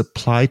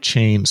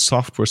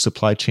software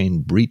supply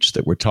chain breach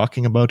that we're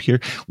talking about here?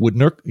 Would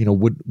NERC,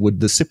 would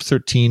the CIP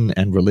 13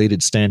 and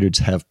related standards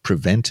have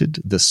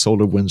prevented the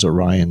SolarWinds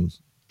Orion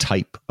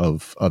type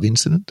of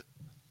incident?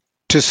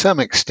 To some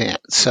extent.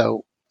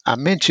 So I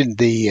mentioned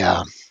the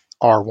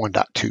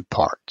R1.2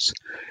 parts,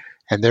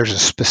 and there's a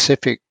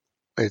specific,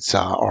 it's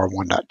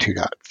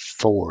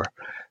R1.2.4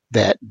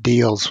 that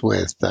deals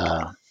with,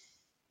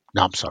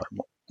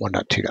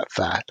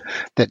 1.2.5,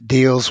 that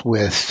deals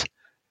with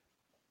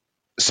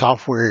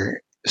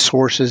software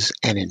sources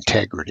and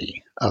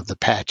integrity of the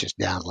patches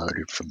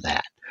downloaded from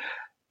that.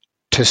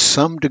 To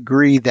some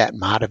degree, that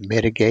might have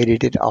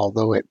mitigated it,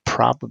 although it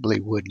probably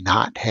would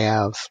not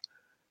have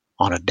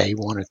on a day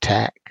one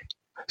attack.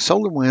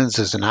 SolarWinds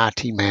is an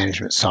IT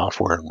management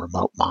software and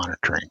remote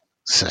monitoring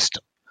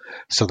system.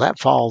 So that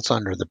falls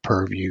under the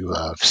purview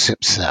of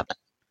CIP 7.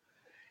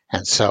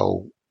 And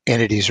so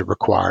entities are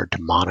required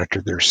to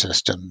monitor their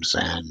systems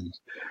and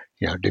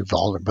do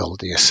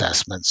vulnerability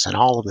assessments and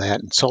all of that,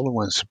 and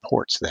SolarWinds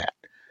supports that.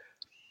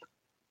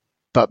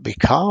 But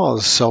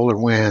because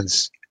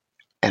SolarWinds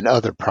and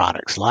other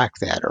products like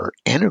that are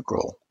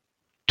integral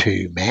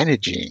to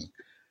managing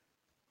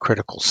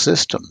critical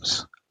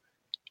systems,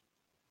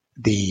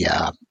 the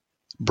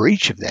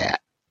breach of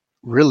that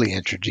really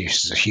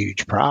introduces a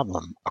huge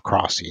problem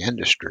across the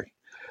industry.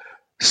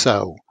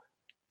 So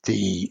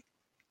the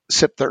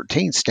CIP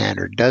 13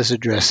 standard does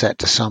address that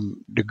to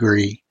some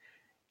degree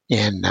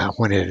in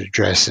when it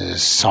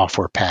addresses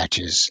software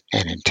patches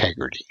and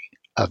integrity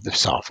of the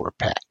software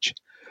patch,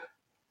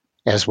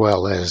 as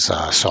well as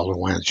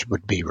SolarWinds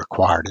would be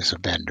required as a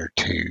vendor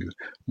to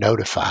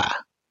notify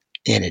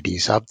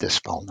entities of this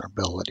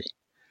vulnerability.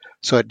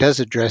 So it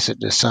does address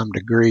it to some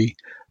degree,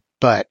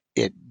 but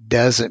it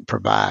doesn't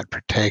provide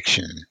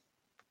protection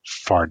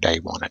for a day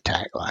one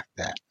attack like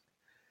that.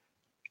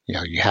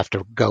 You have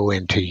to go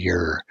into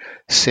your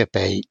CIP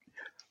 8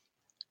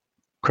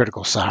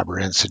 critical cyber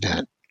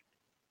incident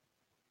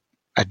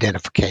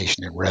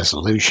identification and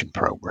resolution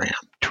program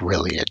to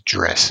really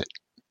address it.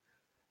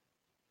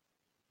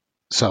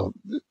 So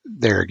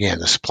there again,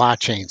 the supply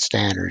chain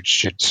standards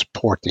should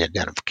support the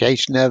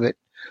identification of it,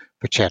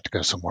 but you have to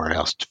go somewhere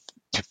else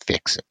to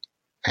fix it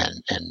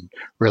and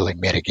really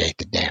mitigate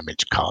the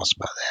damage caused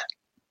by that.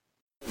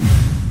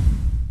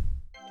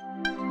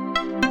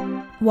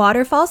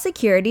 Waterfall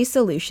Security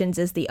Solutions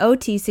is the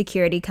OT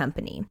security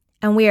company,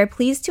 and we are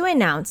pleased to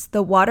announce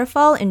the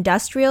Waterfall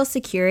Industrial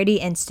Security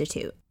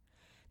Institute.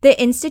 The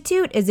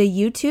Institute is a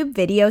YouTube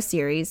video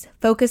series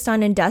focused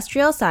on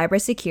industrial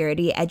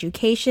cybersecurity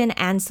education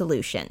and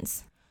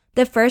solutions.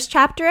 The first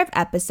chapter of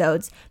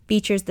episodes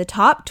features the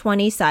top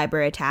 20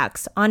 cyber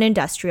attacks on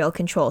industrial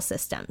control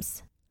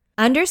systems.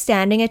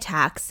 Understanding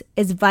attacks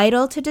is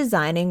vital to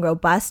designing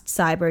robust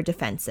cyber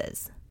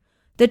defenses.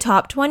 The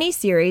Top 20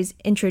 series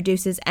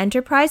introduces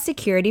enterprise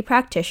security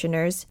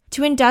practitioners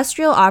to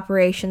industrial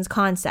operations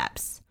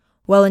concepts,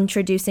 while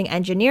introducing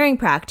engineering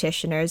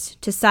practitioners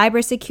to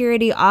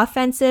cybersecurity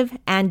offensive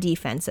and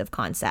defensive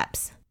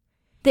concepts.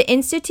 The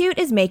Institute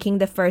is making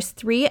the first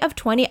 3 of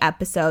 20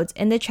 episodes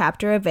in the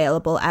chapter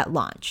available at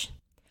launch.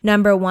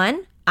 Number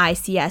 1,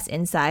 ICS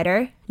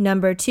Insider.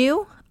 Number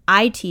 2,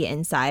 IT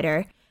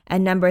Insider.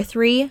 And number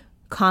 3,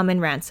 Common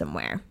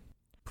Ransomware.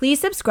 Please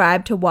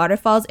subscribe to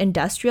Waterfall's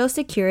Industrial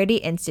Security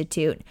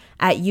Institute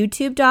at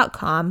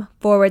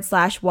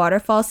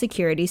youtube.com/Waterfall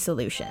Security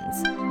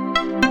Solutions.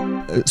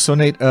 So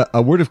Nate,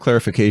 a word of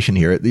clarification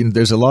here.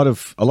 There's a lot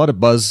of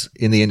buzz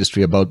in the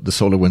industry about the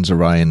SolarWinds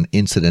Orion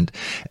incident,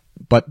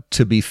 but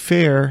to be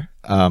fair,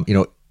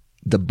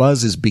 the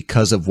buzz is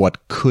because of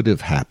what could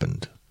have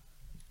happened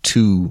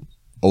to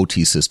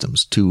OT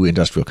systems, to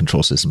industrial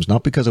control systems,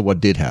 not because of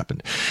what did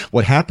happen.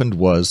 What happened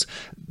was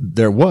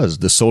there was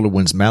the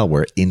SolarWinds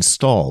malware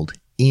installed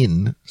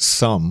in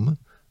some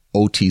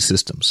OT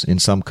systems, in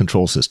some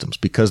control systems,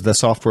 because the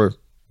software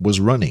was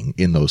running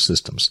in those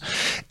systems.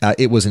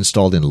 It was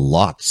installed in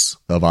lots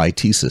of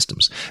IT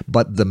systems,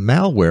 but the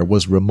malware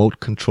was remote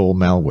control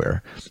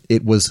malware.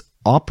 It was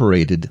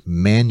operated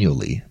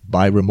manually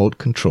by remote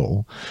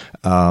control,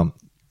 and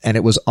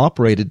it was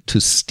operated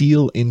to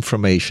steal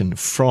information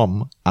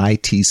from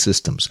IT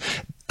systems.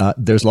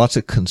 There's lots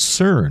of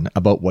concern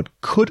about what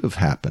could have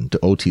happened to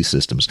OT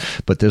systems,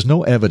 but there's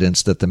no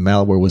evidence that the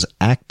malware was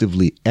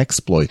actively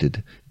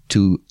exploited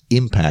to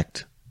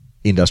impact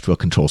industrial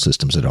control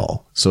systems at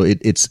all. So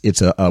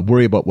it's a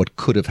worry about what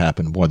could have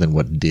happened more than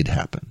what did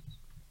happen.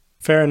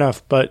 Fair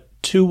enough. But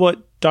to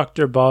what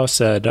Dr. Baugh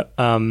said,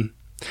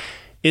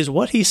 is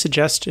what he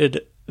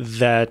suggested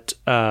that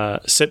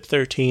CIP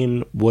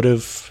 13 would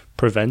have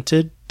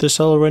prevented the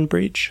SolarWinds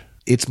breach?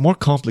 It's more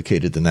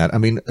complicated than that. I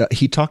mean,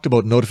 he talked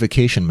about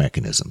notification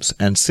mechanisms,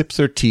 and CIP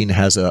 13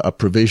 has a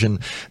provision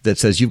that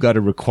says you've got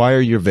to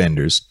require your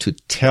vendors to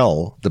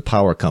tell the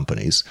power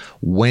companies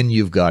when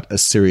you've got a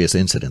serious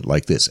incident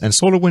like this. And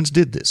SolarWinds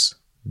did this.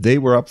 They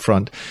were up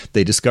front.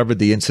 They discovered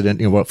the incident.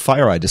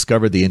 FireEye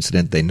discovered the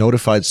incident. They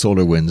notified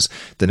SolarWinds.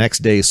 The next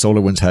day,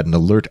 SolarWinds had an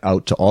alert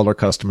out to all our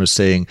customers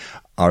saying,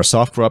 our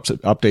software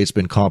update's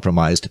been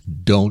compromised.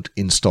 Don't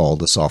install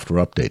the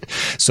software update.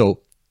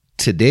 So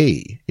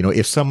today,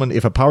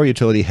 if a power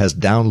utility has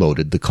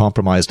downloaded the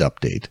compromised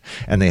update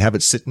and they have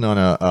it sitting on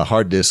a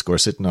hard disk or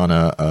sitting on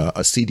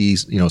a CD,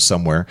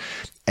 somewhere,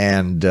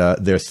 and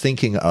they're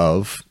thinking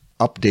of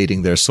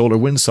updating their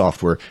SolarWinds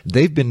software,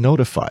 they've been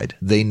notified.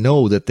 They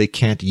know that they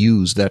can't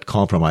use that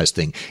compromised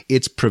thing.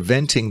 It's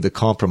preventing the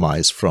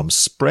compromise from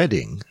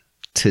spreading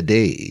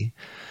today.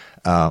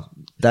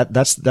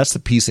 That's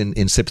the piece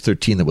in CIP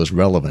 13 that was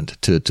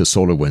relevant to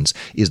SolarWinds,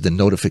 is the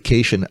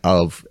notification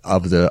of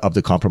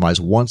the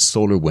compromise once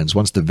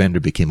the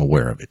vendor became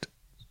aware of it.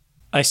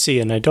 I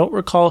see, and I don't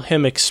recall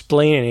him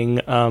explaining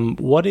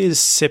what is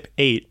CIP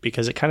 8,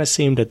 because it kind of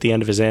seemed at the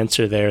end of his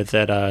answer there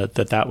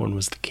that one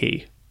was the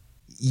key.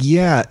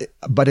 Yeah,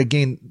 but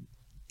again,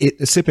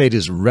 CIP 8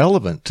 is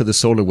relevant to the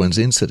SolarWinds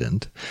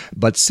incident,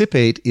 but CIP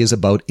 8 is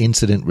about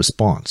incident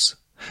response.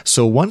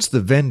 So once the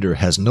vendor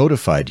has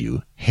notified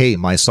you, hey,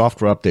 my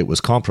software update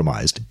was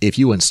compromised, if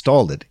you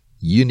installed it,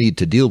 you need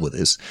to deal with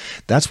this.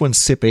 That's when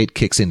CIP 8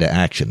 kicks into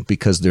action,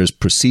 because there's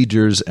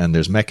procedures and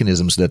there's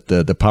mechanisms that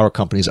the power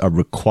companies are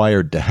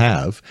required to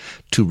have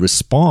to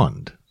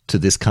respond to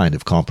this kind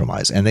of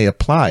compromise. And they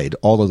applied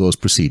all of those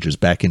procedures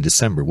back in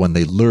December when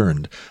they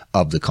learned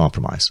of the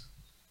compromise.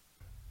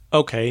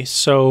 Okay,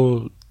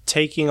 so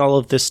taking all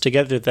of this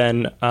together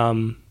then,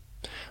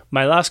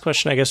 my last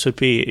question, I guess, would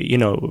be,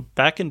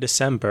 back in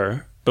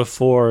December,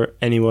 before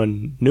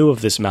anyone knew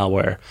of this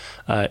malware,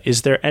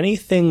 is there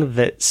anything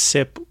that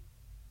CIP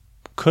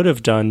could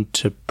have done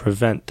to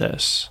prevent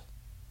this?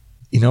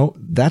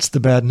 That's the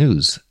bad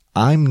news.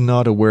 I'm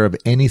not aware of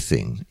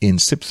anything in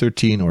CIP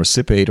 13 or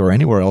CIP 8 or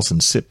anywhere else in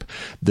CIP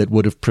that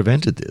would have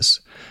prevented this.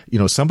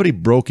 Somebody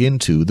broke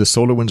into the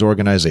SolarWinds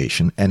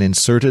organization and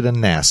inserted a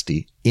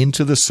nasty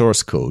into the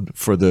source code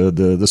for the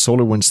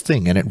SolarWinds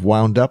thing, and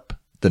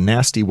the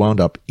nasty wound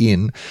up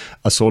in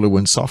a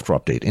SolarWinds software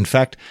update. In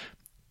fact,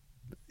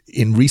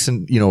 in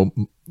recent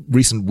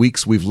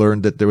weeks, we've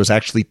learned that there was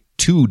actually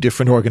 2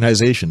 different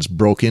organizations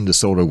broke into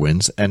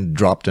SolarWinds and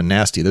dropped a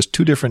nasty. There's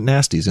 2 different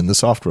nasties in the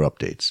software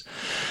updates.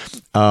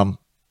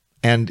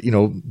 And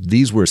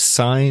these were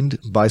signed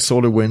by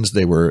SolarWinds.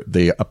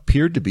 They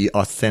appeared to be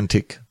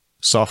authentic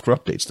software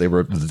updates. They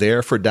were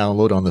there for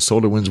download on the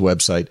SolarWinds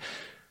website.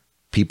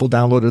 People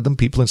downloaded them.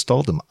 People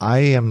installed them. I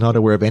am not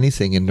aware of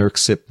anything in NERC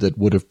CIP that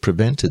would have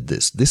prevented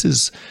this. This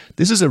is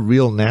a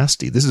real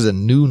nasty. This is a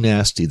new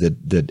nasty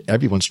that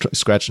everyone's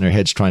scratching their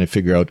heads trying to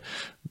figure out,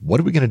 what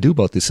are we going to do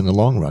about this in the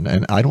long run?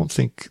 And I don't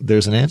think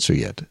there's an answer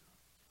yet.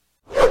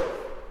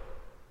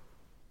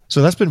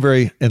 So that's been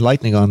very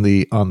enlightening on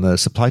the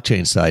supply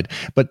chain side.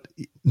 But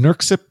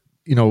NERC CIP,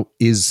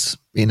 is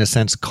in a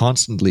sense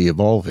constantly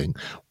evolving.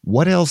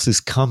 What else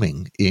is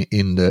coming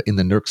in the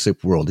NERC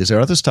CIP world? Is there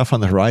other stuff on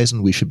the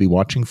horizon we should be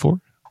watching for?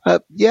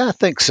 Yeah, I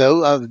think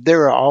so.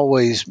 There are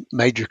always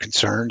major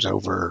concerns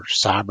over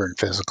cyber and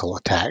physical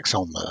attacks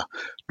on the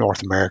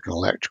North American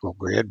electrical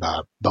grid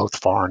by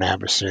both foreign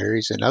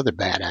adversaries and other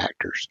bad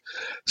actors.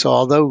 So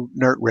although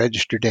NERC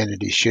registered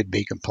entities should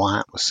be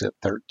compliant with CIP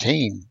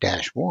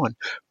 13-1,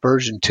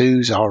 version 2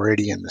 is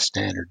already in the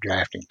standard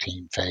drafting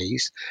team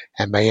phase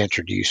and may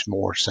introduce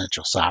more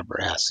essential cyber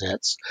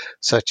assets,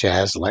 such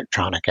as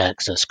electronic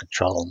access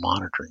control and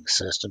monitoring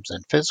systems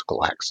and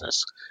physical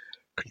access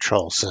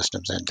control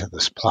systems into the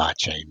supply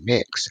chain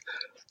mix.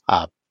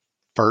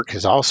 FERC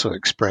has also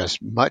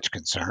expressed much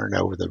concern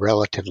over the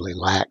relatively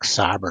lax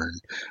cyber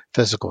and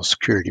physical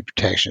security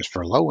protections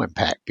for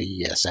low-impact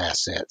BES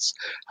assets.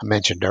 I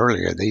mentioned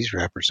earlier these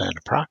represent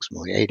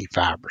approximately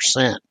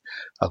 85%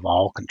 of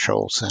all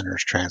control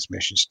centers,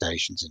 transmission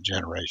stations, and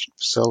generation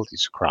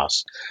facilities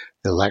across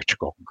the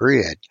electrical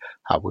grid.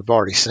 We've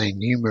already seen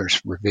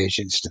numerous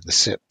revisions to the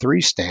CIP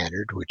 3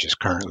 standard, which is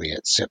currently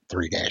at CIP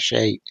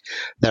 3-8,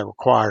 that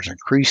requires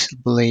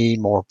increasingly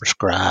more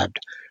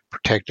prescribed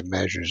protective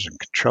measures and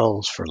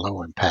controls for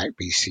low-impact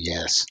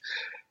BCS.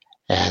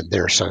 and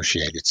their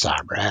associated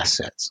cyber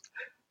assets.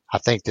 I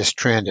think this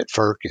trend at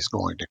FERC is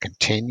going to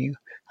continue.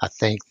 I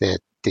think that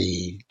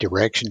the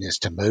direction is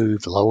to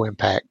move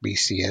low-impact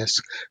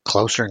BCS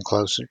closer and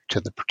closer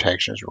to the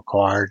protections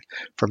required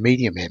for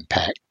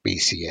medium-impact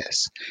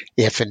BCS.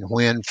 If and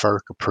when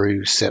FERC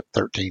approves CIP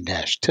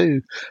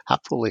 13-2, I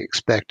fully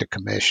expect the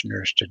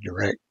commissioners to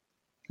direct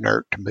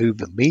NERC to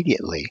move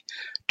immediately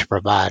to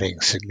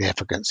providing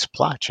significant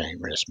supply chain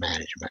risk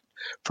management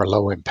for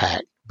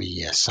low-impact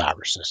BES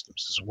cyber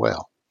systems as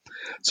well.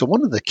 So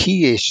one of the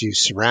key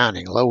issues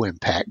surrounding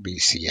low-impact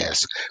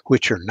BCS,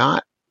 which are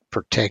not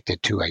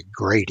protected to a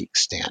great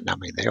extent, I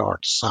mean, they are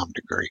to some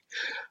degree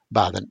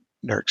by the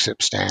NERC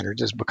CIP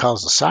standards, is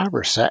because the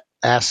cyber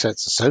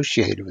assets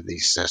associated with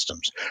these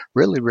systems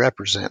really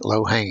represent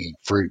low-hanging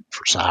fruit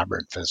for cyber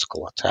and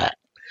physical attack.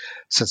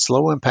 Since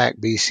low-impact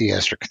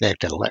BCS are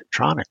connected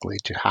electronically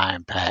to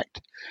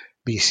high-impact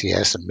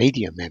BCS and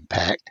medium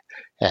impact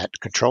at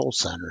control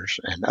centers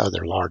and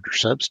other larger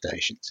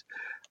substations,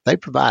 they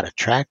provide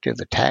attractive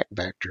attack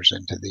vectors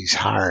into these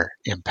higher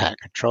impact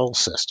control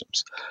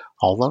systems.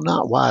 Although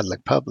not widely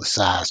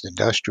publicized,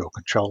 industrial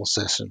control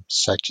systems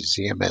such as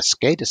EMS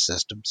SCADA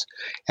systems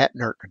at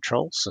NERC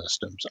control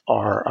systems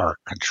or our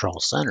control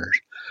centers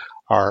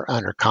are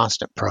under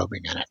constant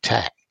probing and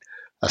attack.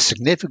 A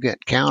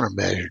significant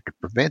countermeasure to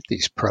prevent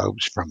these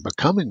probes from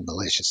becoming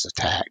malicious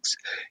attacks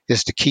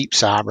is to keep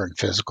cyber and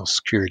physical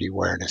security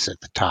awareness at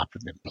the top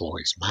of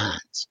employees'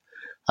 minds.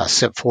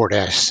 CIP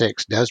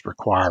 4-6 does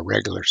require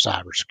regular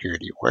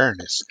cybersecurity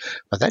awareness,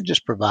 but that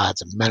just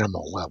provides a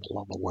minimal level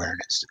of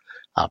awareness.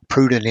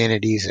 Prudent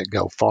entities that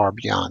go far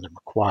beyond the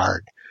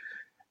required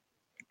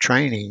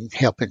training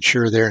help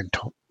ensure their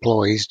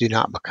employees do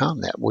not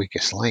become that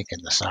weakest link in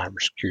the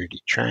cybersecurity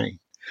chain.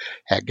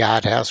 At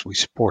Guidehouse, we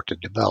support the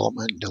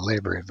development and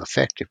delivery of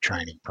effective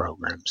training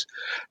programs,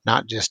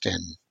 not just in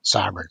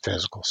cyber and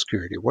physical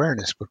security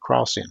awareness, but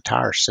across the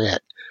entire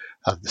set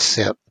of the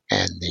CIP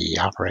and the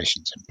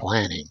operations and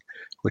planning,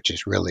 which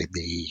is really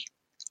the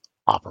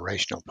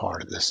operational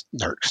part of this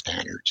NERC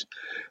standards.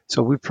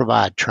 So we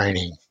provide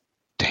training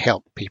to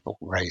help people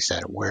raise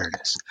that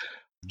awareness.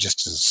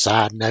 Just as a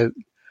side note,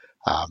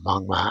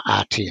 among my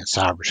IT and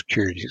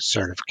cybersecurity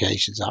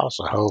certifications, I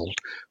also hold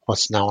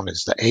what's known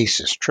as the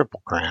ACES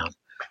Triple Crown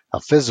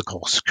of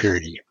physical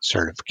security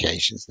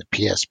certifications, the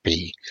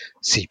PSP,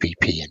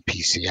 CPP, and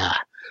PCI.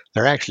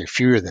 There are actually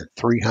fewer than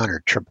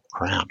 300 Triple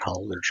Crown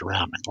holders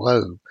around the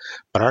globe,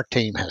 but our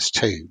team has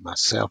two,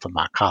 myself and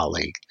my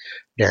colleague,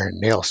 Darren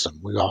Nielsen.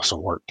 We also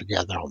worked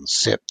together on the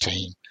CIP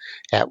team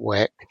at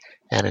WEC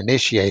and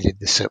initiated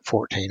the CIP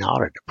 14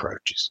 audit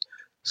approaches.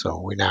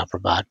 So we now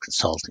provide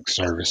consulting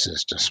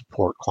services to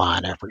support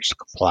client efforts to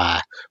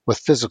comply with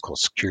physical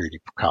security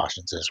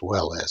precautions as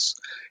well as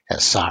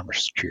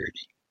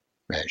cybersecurity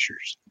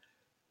measures.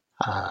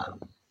 I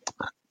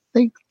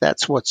think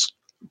that's what's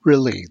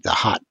really the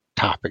hot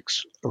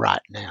topics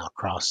right now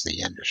across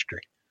the industry.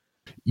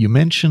 You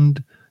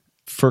mentioned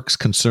FERC's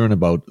concern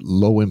about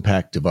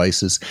low-impact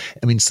devices.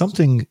 I mean,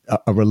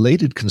 a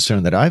related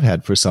concern that I've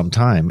had for some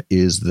time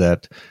is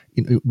that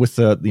with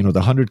the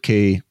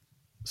 100K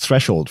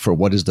threshold for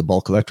what is the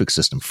bulk electric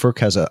system, FERC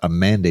has a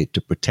mandate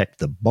to protect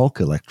the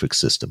bulk electric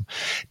system.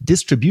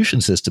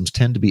 Distribution systems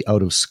tend to be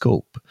out of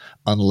scope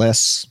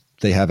unless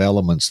they have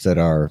elements that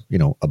are,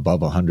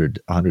 above 100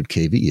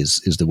 kV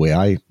is the way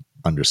I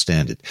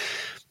understand it.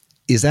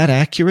 Is that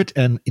accurate?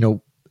 And,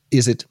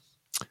 is it,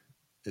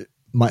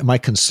 my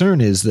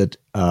concern is that,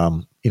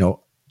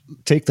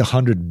 take the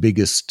 100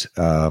 biggest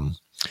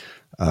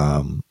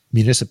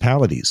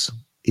municipalities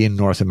in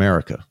North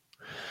America.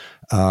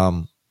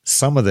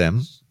 Some of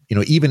them,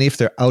 even if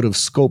they're out of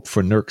scope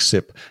for NERC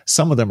CIP,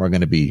 some of them are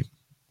going to be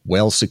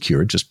well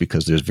secured just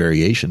because there's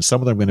variation.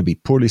 Some of them are going to be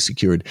poorly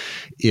secured.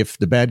 If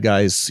the bad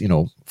guys,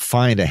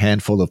 find a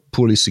handful of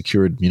poorly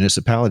secured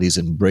municipalities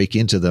and break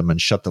into them and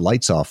shut the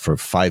lights off for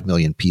 5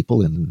 million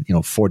people in,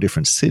 4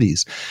 different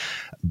cities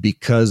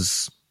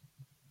because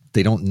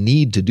they don't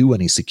need to do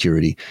any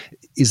security,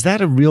 is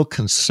that a real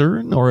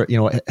concern? Or,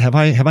 have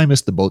I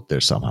missed the boat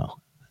there somehow?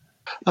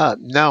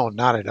 No,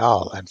 not at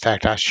all. In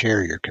fact, I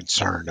share your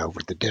concern over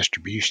the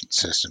distribution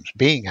systems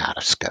being out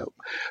of scope.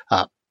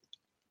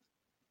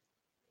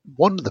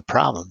 One of the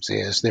problems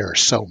is there are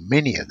so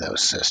many of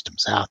those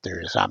systems out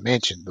there. As I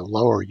mentioned, the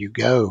lower you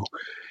go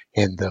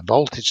in the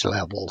voltage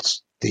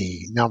levels,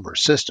 the number of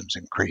systems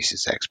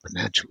increases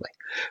exponentially.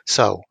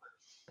 So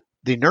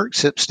the NERC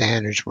CIP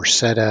standards were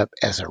set up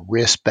as a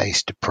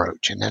risk-based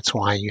approach, and that's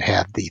why you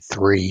have the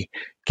 3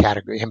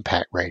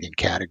 impact rating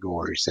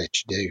categories that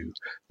you do: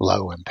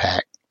 low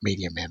impact,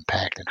 medium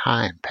impact, and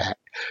high impact,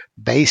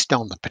 based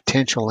on the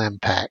potential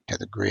impact to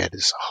the grid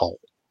as a whole.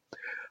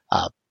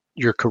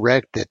 You're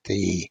correct that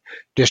the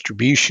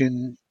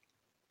distribution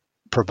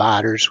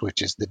providers,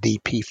 which is the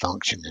DP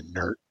function in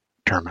NERC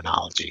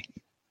terminology,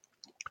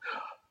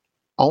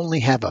 only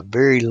have a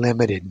very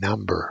limited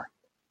number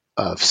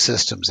of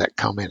systems that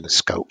come into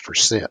scope for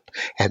CIP,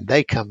 and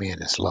they come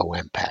in as low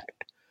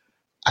impact.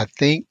 I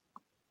think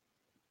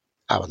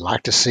I would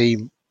like to see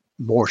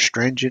more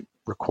stringent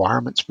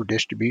requirements for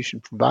distribution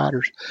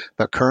providers,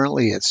 but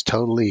currently it's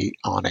totally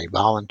on a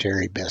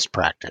voluntary best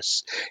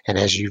practice. And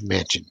as you've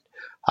mentioned,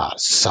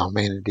 some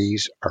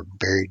entities are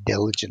very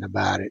diligent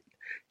about it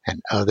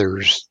and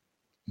others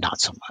not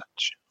so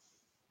much.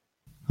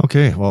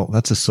 Okay, well,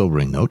 that's a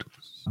sobering note.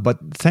 But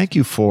thank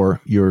you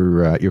for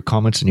your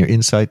comments and your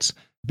insights.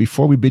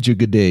 Before we bid you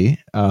good day,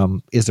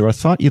 is there a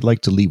thought you'd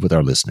like to leave with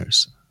our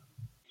listeners?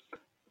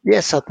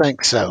 Yes, I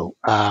think so.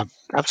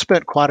 I've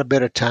spent quite a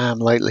bit of time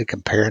lately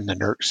comparing the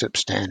NERC CIP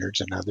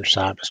standards and other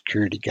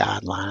cybersecurity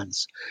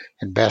guidelines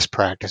and best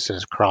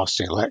practices across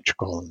the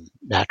electrical and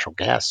natural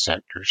gas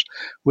sectors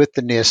with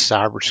the NIST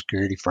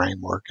Cybersecurity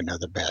Framework and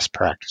other best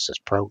practices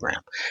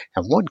program.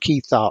 And one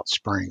key thought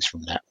springs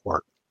from that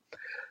work.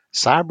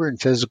 Cyber and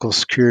physical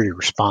security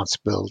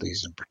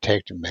responsibilities and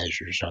protective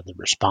measures are the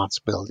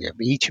responsibility of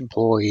each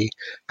employee,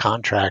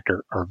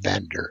 contractor, or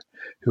vendor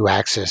who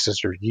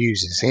accesses or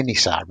uses any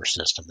cyber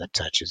system that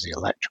touches the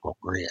electrical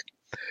grid.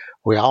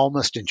 We all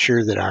must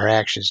ensure that our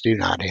actions do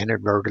not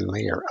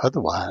inadvertently or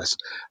otherwise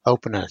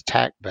open an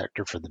attack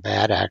vector for the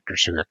bad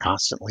actors who are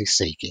constantly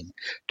seeking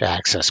to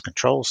access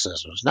control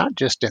systems, not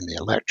just in the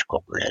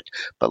electrical grid,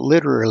 but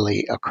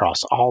literally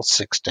across all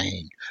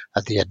 16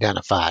 of the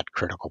identified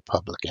critical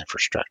public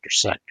infrastructure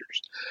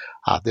sectors.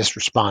 This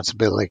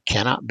responsibility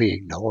cannot be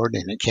ignored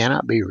and it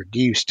cannot be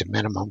reduced to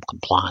minimum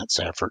compliance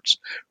efforts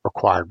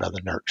required by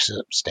the NERC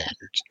CIP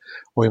standards.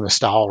 We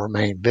must all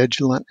remain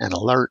vigilant and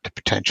alert to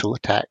potential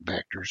attack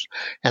vectors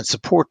and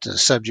support the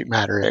subject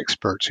matter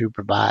experts who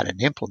provide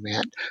and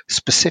implement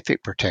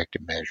specific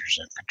protective measures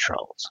and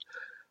controls.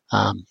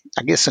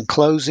 I guess in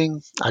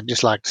closing, I'd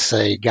just like to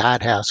say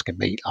Guidehouse can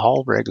meet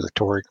all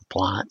regulatory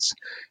compliance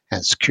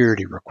and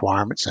security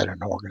requirements that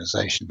an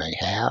organization may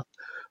have.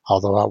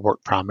 Although I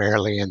work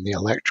primarily in the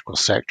electrical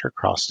sector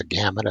across the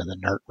gamut of the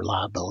NERC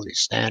reliability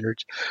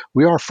standards,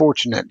 we are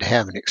fortunate to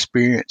have an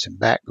experience and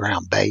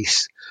background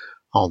base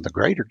on the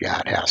greater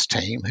Guidehouse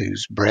team,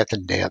 whose breadth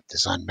and depth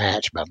is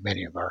unmatched by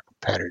many of our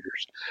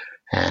competitors.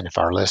 And if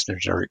our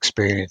listeners are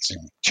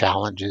experiencing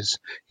challenges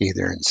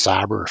either in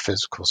cyber or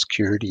physical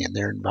security in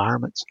their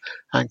environments,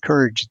 I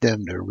encourage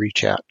them to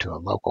reach out to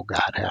a local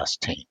Guidehouse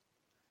team.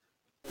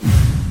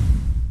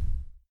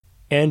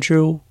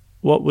 Andrew,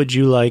 what would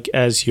you like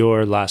as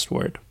your last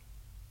word?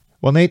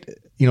 Well, Nate,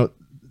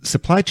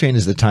 supply chain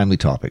is the timely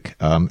topic.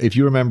 If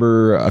you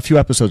remember a few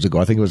episodes ago,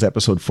 I think it was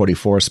episode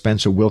 44,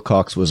 Spencer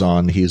Wilcox was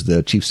on. He's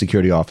the Chief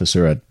Security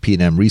Officer at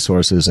P&M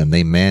Resources, and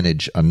they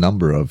manage a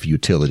number of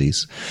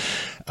utilities.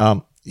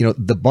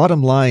 The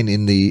bottom line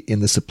in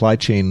the supply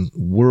chain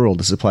world,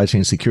 the supply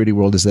chain security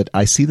world, is that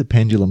I see the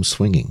pendulum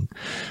swinging.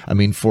 I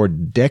mean, for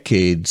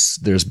decades,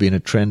 there's been a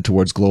trend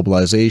towards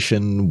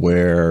globalization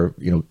where,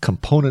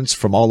 components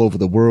from all over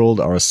the world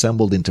are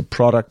assembled into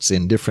products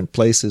in different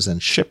places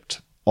and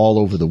shipped all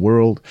over the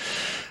world.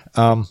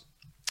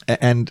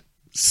 And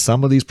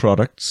some of these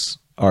products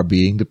are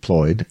being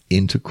deployed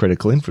into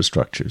critical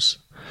infrastructures,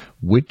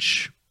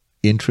 which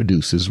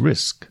introduces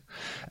risk.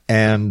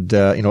 And,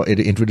 it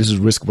introduces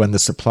risk when the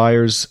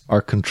suppliers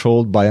are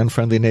controlled by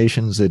unfriendly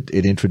nations. It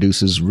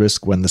introduces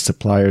risk when the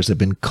suppliers have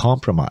been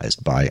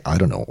compromised by,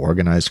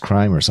 organized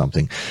crime or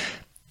something.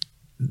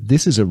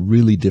 This is a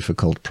really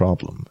difficult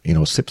problem.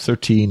 CIP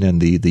 13 and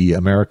the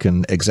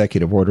American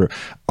Executive Order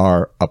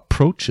are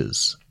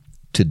approaches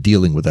to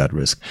dealing with that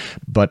risk.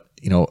 But,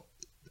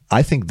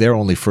 I think they're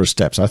only first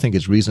steps. I think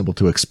it's reasonable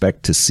to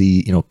expect to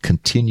see,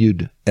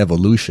 continued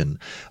evolution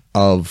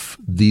of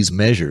these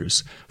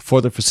measures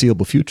for the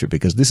foreseeable future,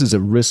 because this is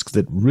a risk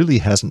that really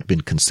hasn't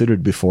been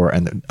considered before,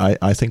 and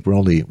I think we're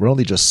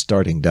only just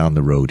starting down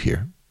the road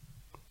here.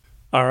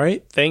 All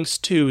right. Thanks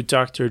to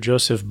Dr.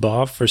 Joseph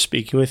Baugh for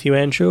speaking with you,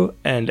 Andrew.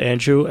 And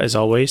Andrew, as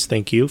always,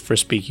 thank you for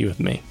speaking with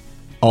me.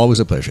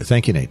 Always a pleasure.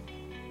 Thank you, Nate.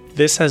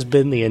 This has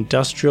been the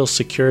Industrial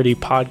Security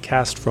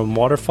Podcast from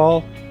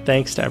Waterfall.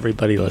 Thanks to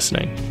everybody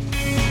listening.